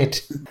get made?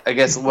 I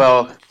guess,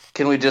 well,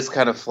 can we just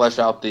kind of flesh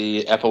out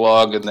the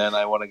epilogue, and then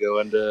I want to go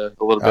into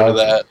a little bit of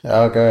that.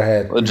 Oh, go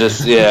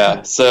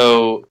ahead.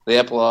 So the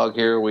epilogue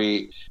here,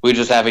 we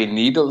just have a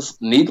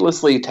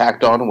needlessly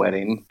tacked on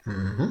wedding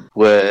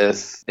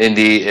with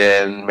Indy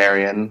and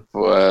Marion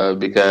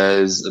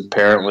because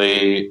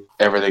apparently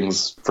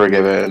everything's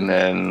forgiven,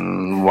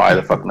 and why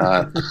the fuck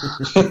not?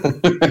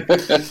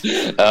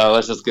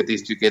 Let's just get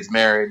these two kids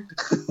married.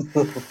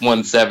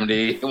 One's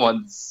 70,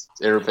 one's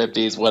in her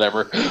 50s,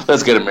 whatever.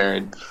 Let's get them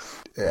married.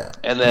 Yeah.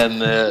 And then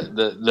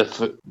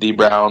the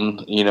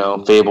brown,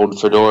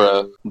 fabled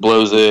fedora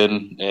blows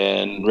in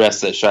and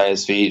rests at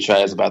Shia's feet.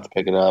 Shia's about to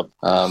pick it up.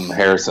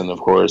 Harrison, of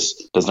course,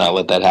 does not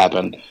let that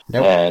happen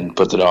and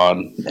puts it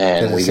on.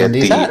 And we get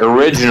the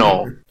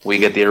original. We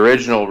get the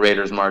original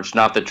Raiders March,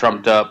 not the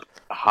trumped up,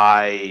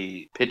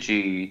 high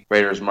pitchy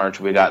Raiders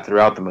March we got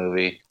throughout the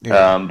movie,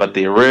 but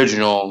the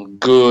original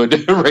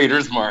good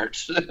Raiders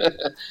March,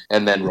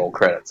 and then roll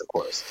credits, of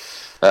course.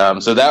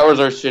 So that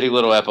was our shitty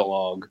little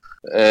epilogue.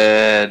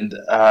 And,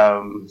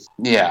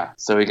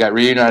 so we got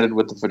reunited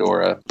with the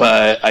fedora.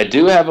 But I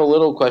do have a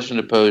little question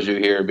to pose you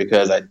here,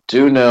 because I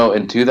do know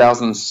in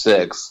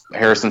 2006,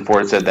 Harrison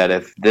Ford said that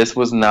if this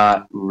was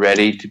not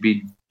ready to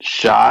be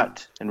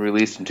shot and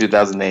released in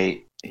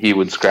 2008, he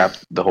would scrap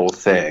the whole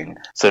thing.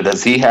 So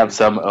does he have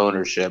some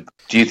ownership?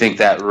 Do you think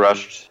that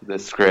rushed the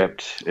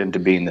script into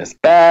being this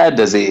bad?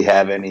 Does he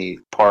have any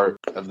part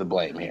of the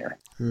blame here?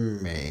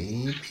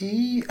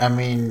 Maybe. I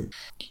mean,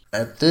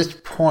 at this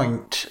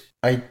point,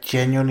 I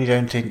genuinely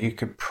don't think you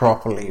could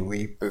properly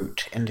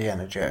reboot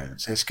Indiana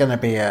Jones. It's going to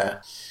be a...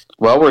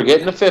 Well, we're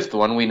getting a fifth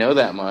one. We know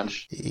that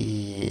much.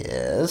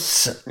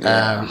 Yes.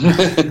 Yeah.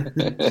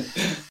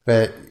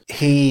 But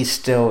he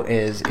still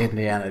is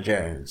Indiana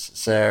Jones.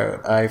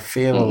 So I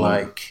feel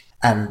like...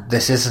 And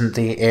this isn't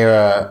the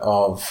era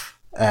of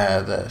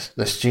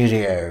the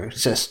studio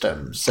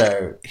system.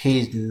 So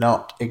he's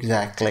not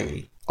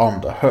exactly on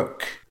the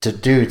hook to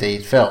do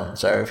these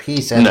films. So if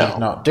he says he's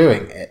not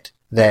doing it,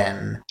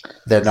 then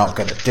they're not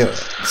going to do it.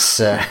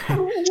 So,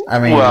 I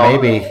mean,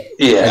 maybe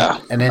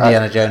an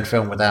Indiana Jones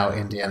film without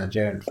Indiana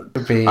Jones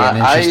would be an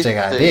interesting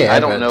idea. I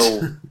don't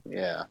know.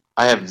 Yeah.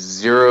 I have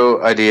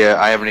zero idea.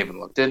 I haven't even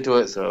looked into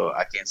it, so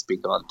I can't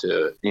speak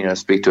to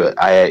it.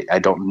 I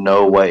don't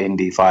know what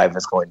Indy 5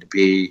 is going to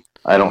be.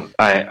 Like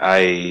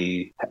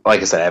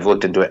I said, I've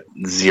looked into it.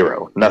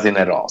 Zero. Nothing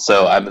at all.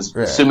 So I'm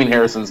assuming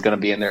Harrison's going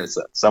to be in there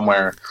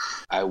somewhere.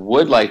 I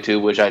would like to,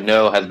 which I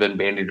know has been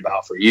bandied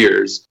about for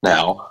years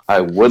now.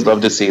 I would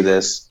love to see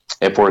this.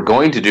 If we're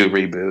going to do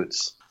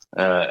reboots,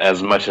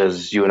 as much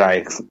as you and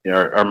I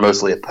are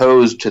mostly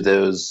opposed to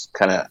those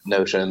kind of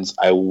notions,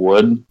 I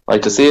would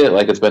like to see it,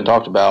 like it's been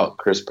talked about,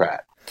 Chris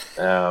Pratt.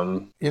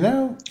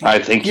 I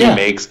think he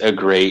makes a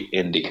great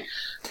Indy.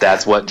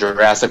 That's what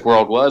Jurassic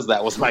World was.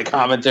 That was my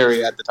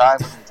commentary at the time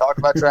when we talked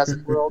about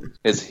Jurassic World,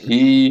 is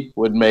he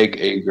would make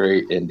a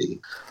great Indy.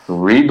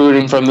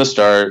 Rebooting from the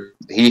start,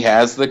 he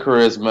has the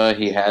charisma,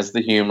 he has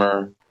the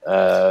humor,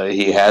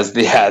 he has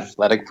the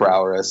athletic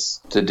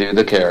prowess to do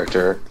the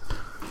character.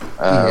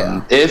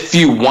 If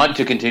you want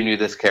to continue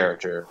this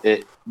character,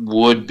 it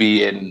would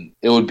be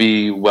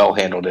well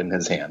handled in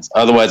his hands.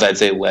 Otherwise, I'd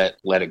say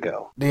let it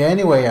go. The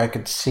only way I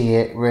could see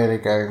it really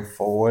going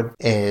forward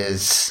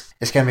is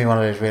it's going to be one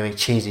of those really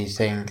cheesy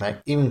things,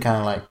 like even kind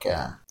of like,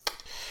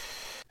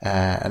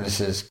 and this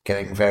is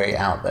getting very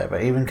out there,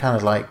 but even kind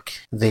of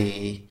like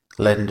the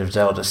Legend of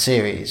Zelda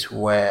series,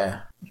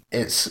 where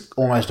it's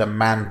almost a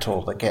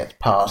mantle that gets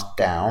passed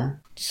down.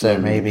 So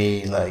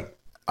maybe like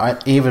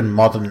even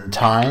modern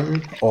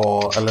time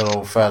or a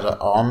little further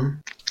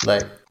on,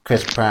 like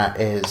Chris Pratt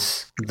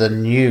is the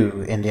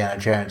new Indiana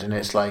Jones, and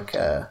it's like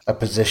a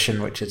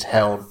position which is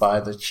held by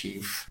the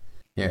chief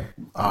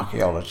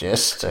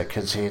archaeologist,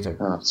 because he's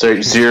so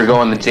you're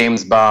going the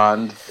James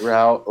Bond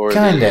route, or or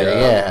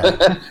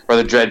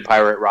the Dread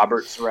Pirate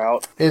Roberts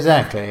route.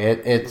 Exactly.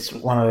 It's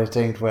one of those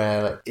things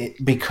where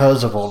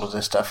because of all of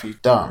this stuff he's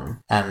done,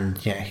 and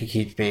he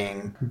keeps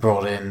being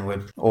brought in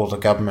with all the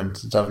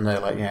government and stuff, and they're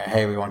like,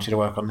 hey, we want you to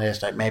work on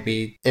this. Like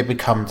maybe it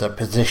becomes a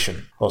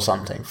position or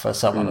something for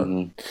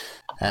someone.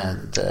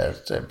 And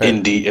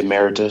Indy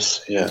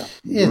Emeritus,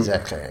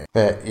 exactly.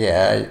 But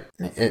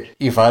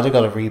you've either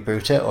got to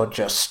reboot it or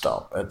just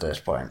stop at this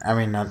point. I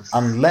mean,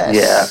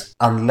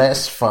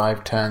 unless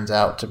 5 turns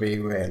out to be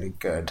really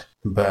good.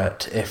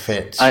 But if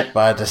it's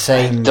by the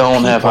same, I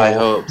don't have high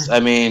hopes.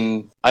 I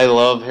mean, I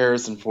love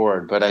Harrison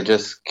Ford, but I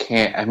just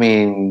can't. I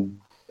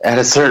mean, at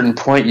a certain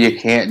point, you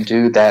can't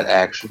do that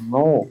action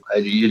role.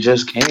 You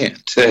just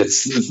can't.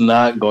 It's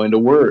not going to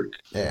work.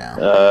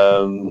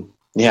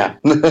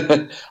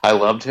 I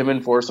loved him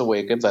in Force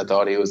Awakens. I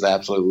thought he was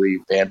absolutely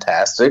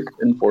fantastic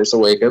in Force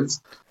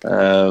Awakens.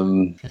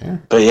 But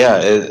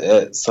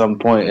at some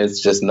point,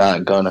 it's just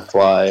not going to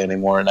fly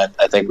anymore. And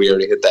I think we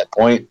already hit that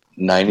point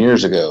 9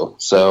 years ago.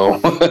 So,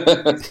 for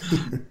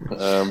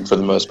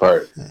the most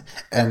part.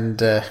 And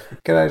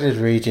can I just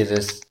read you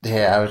this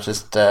here? I was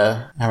just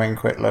having a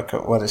quick look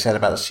at what it said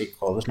about the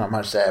sequel. There's not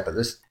much there, but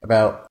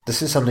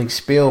this is something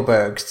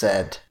Spielberg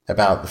said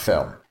about the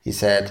film. He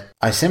said,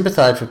 I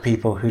sympathized with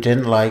people who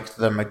didn't like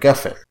the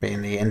MacGuffin,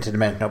 being the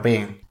interdimensional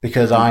being,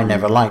 because I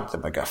never liked the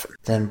MacGuffin.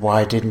 Then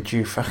why didn't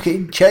you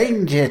fucking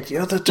change it?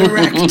 You're the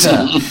director.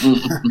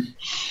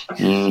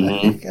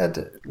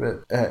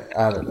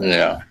 I don't know.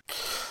 Yeah.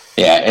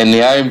 Yeah, and the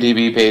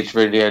IMDb page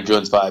for Indiana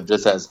Jones 5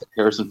 just has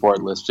Harrison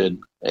Ford listed,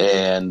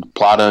 and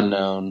plot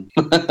unknown,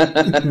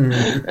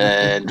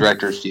 and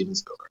director Steven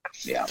Spielberg.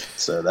 Yeah,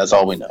 so that's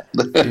all we know.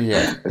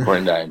 Yeah.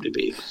 According to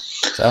IMDb.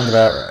 Sounds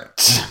about right.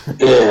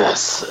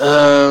 Yes.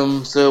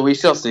 So we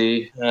shall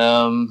see.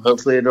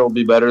 Hopefully it'll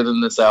be better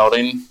than this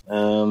outing.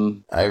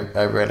 I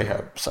really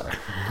hope so.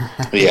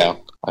 Yeah.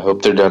 I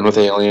hope they're done with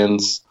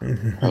aliens. I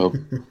hope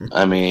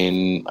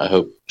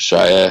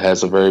Shia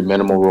has a very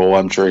minimal role.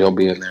 I'm sure he'll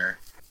be in there.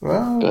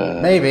 Well,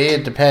 maybe.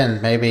 It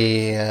depends.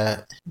 Maybe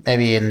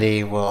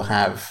Indy will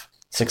have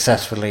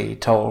successfully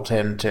told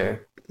him to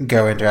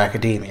go into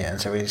academia,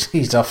 and so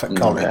he's off at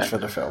college for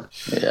the film.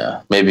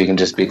 Yeah, maybe he can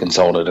just be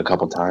consulted a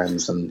couple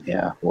times, and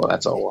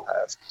that's all we'll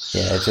have.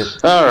 Yeah,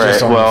 just all right.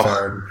 Just well,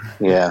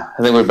 yeah,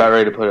 I think we're about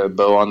ready to put a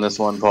bow on this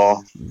one,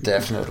 Paul.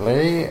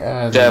 Definitely.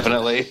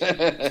 Definitely.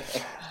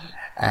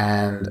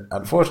 And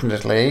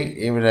unfortunately,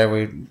 even though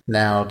we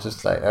now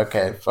just like,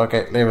 okay, fuck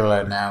it, leave it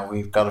alone now,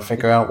 we've got to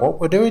figure out what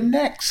we're doing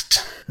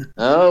next.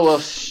 Oh, well,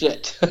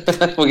 shit.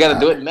 We got to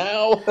do it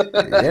now?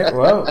 Yeah,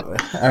 well,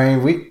 I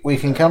mean, we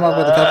can come up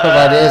with a couple of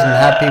ideas and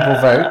have people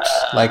vote,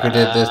 like we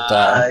did this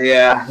time.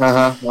 Yeah,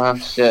 Well,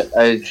 shit,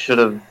 I should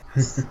have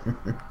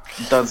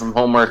done some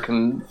homework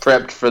and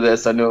prepped for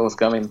this. I knew it was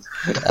coming.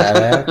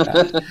 Have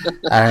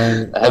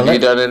you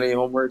done any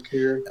homework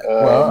here?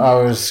 Well, I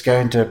was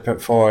going to put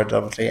forward,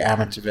 obviously,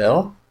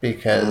 Amityville,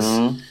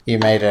 because you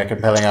made a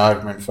compelling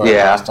argument for it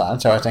last time.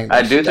 So I think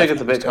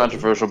it's a bit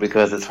controversial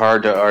because it's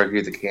hard to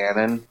argue the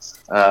canon,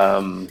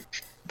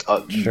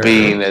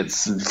 being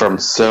it's from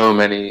so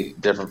many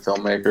different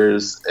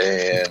filmmakers,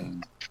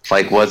 and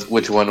like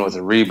which one was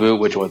a reboot,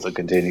 which one's a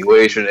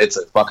continuation. It's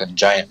a fucking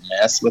giant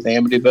mess with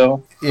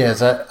Amityville.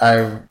 Yes,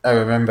 I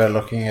remember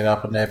looking it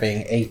up and there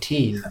being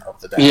 18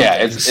 of the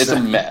damn things. It's a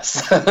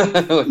mess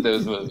with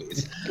those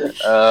movies.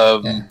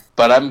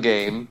 But I'm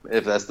game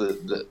if that's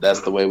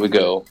the way we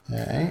go.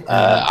 Okay.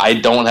 I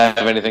don't have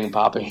anything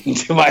popping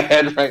into my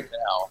head right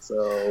now.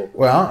 So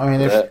well, I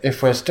mean,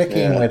 if we're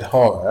sticking with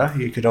horror,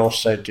 you could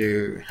also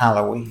do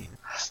Halloween.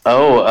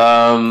 Oh,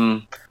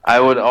 I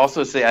would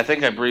also say I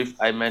think I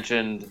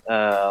mentioned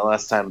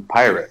last time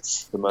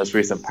Pirates, the most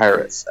recent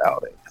Pirates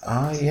outing.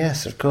 Oh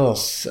yes, of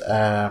course.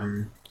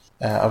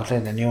 Obviously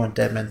the new one,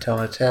 Dead Men Tell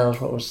No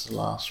Tales. What was the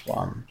last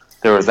one?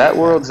 There was That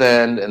World's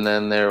End, and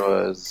then there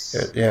was...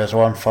 there's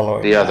one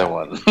following the other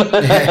one.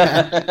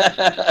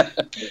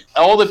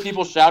 All the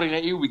people shouting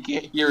at you, we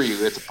can't hear you.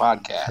 It's a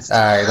podcast.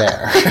 I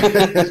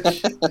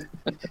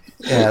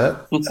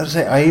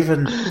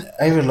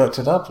even looked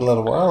it up a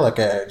little while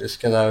ago,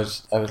 just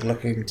because I was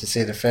looking to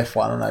see the fifth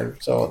one, and I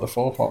saw what the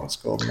fourth one was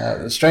called.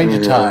 Now,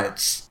 Stranger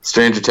Tides.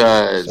 Stranger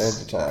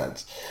Tides.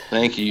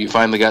 Thank you. You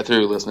finally got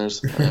through, listeners.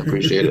 I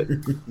appreciate it.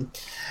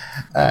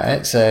 All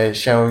right, so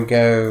shall we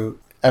go...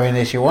 I mean,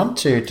 if you want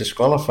to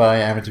disqualify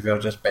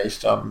Amityville just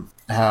based on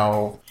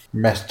how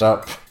messed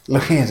up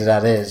looking into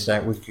that is,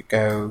 we could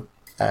go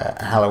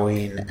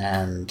Halloween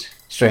and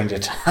Stranger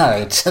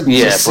Tides.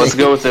 Yes, let's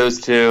go with those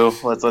two.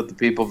 Let's let the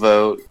people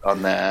vote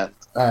on that.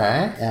 All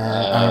right.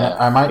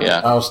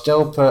 I'll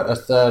still put a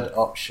third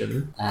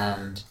option,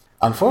 and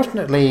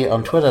unfortunately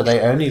on Twitter they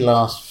only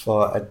last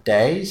for a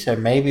day, so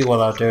maybe what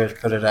I'll do is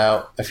put it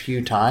out a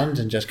few times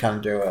and just kind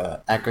of do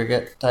a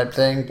aggregate type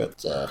thing,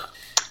 but...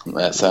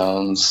 that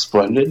sounds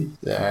splendid.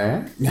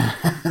 Yeah.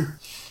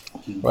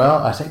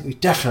 Well, I think we've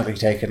definitely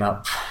taken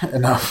up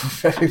enough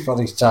of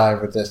everybody's time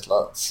with this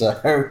lot.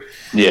 So,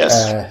 yes.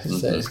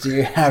 So do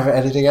you have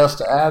anything else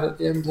to add at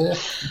the end here?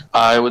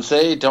 I would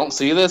say don't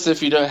see this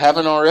if you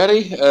haven't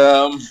already.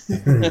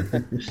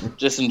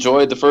 Just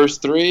enjoy the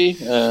first three.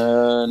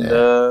 And,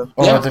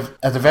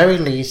 at the very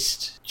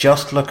least,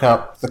 just look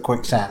up the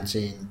quicksand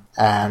scene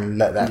and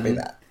let that be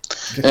that.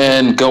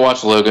 And go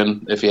watch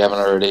Logan if you haven't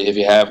already. If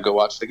you have, go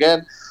watch it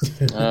again.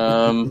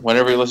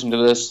 Whenever you listen to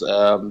this,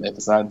 if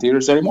it's not in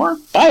theaters anymore,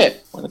 buy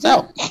it when it's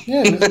out.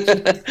 Yeah,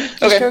 just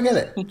go get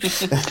it.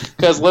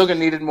 Because Logan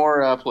needed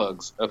more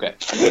plugs. Okay.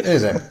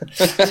 Is it?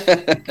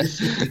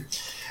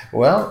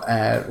 Well,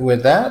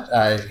 with that,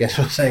 I guess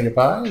we'll say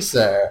goodbye.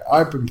 So,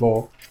 I've been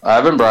Paul.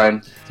 I've been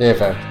Brian. See you,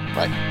 folks.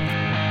 Bye.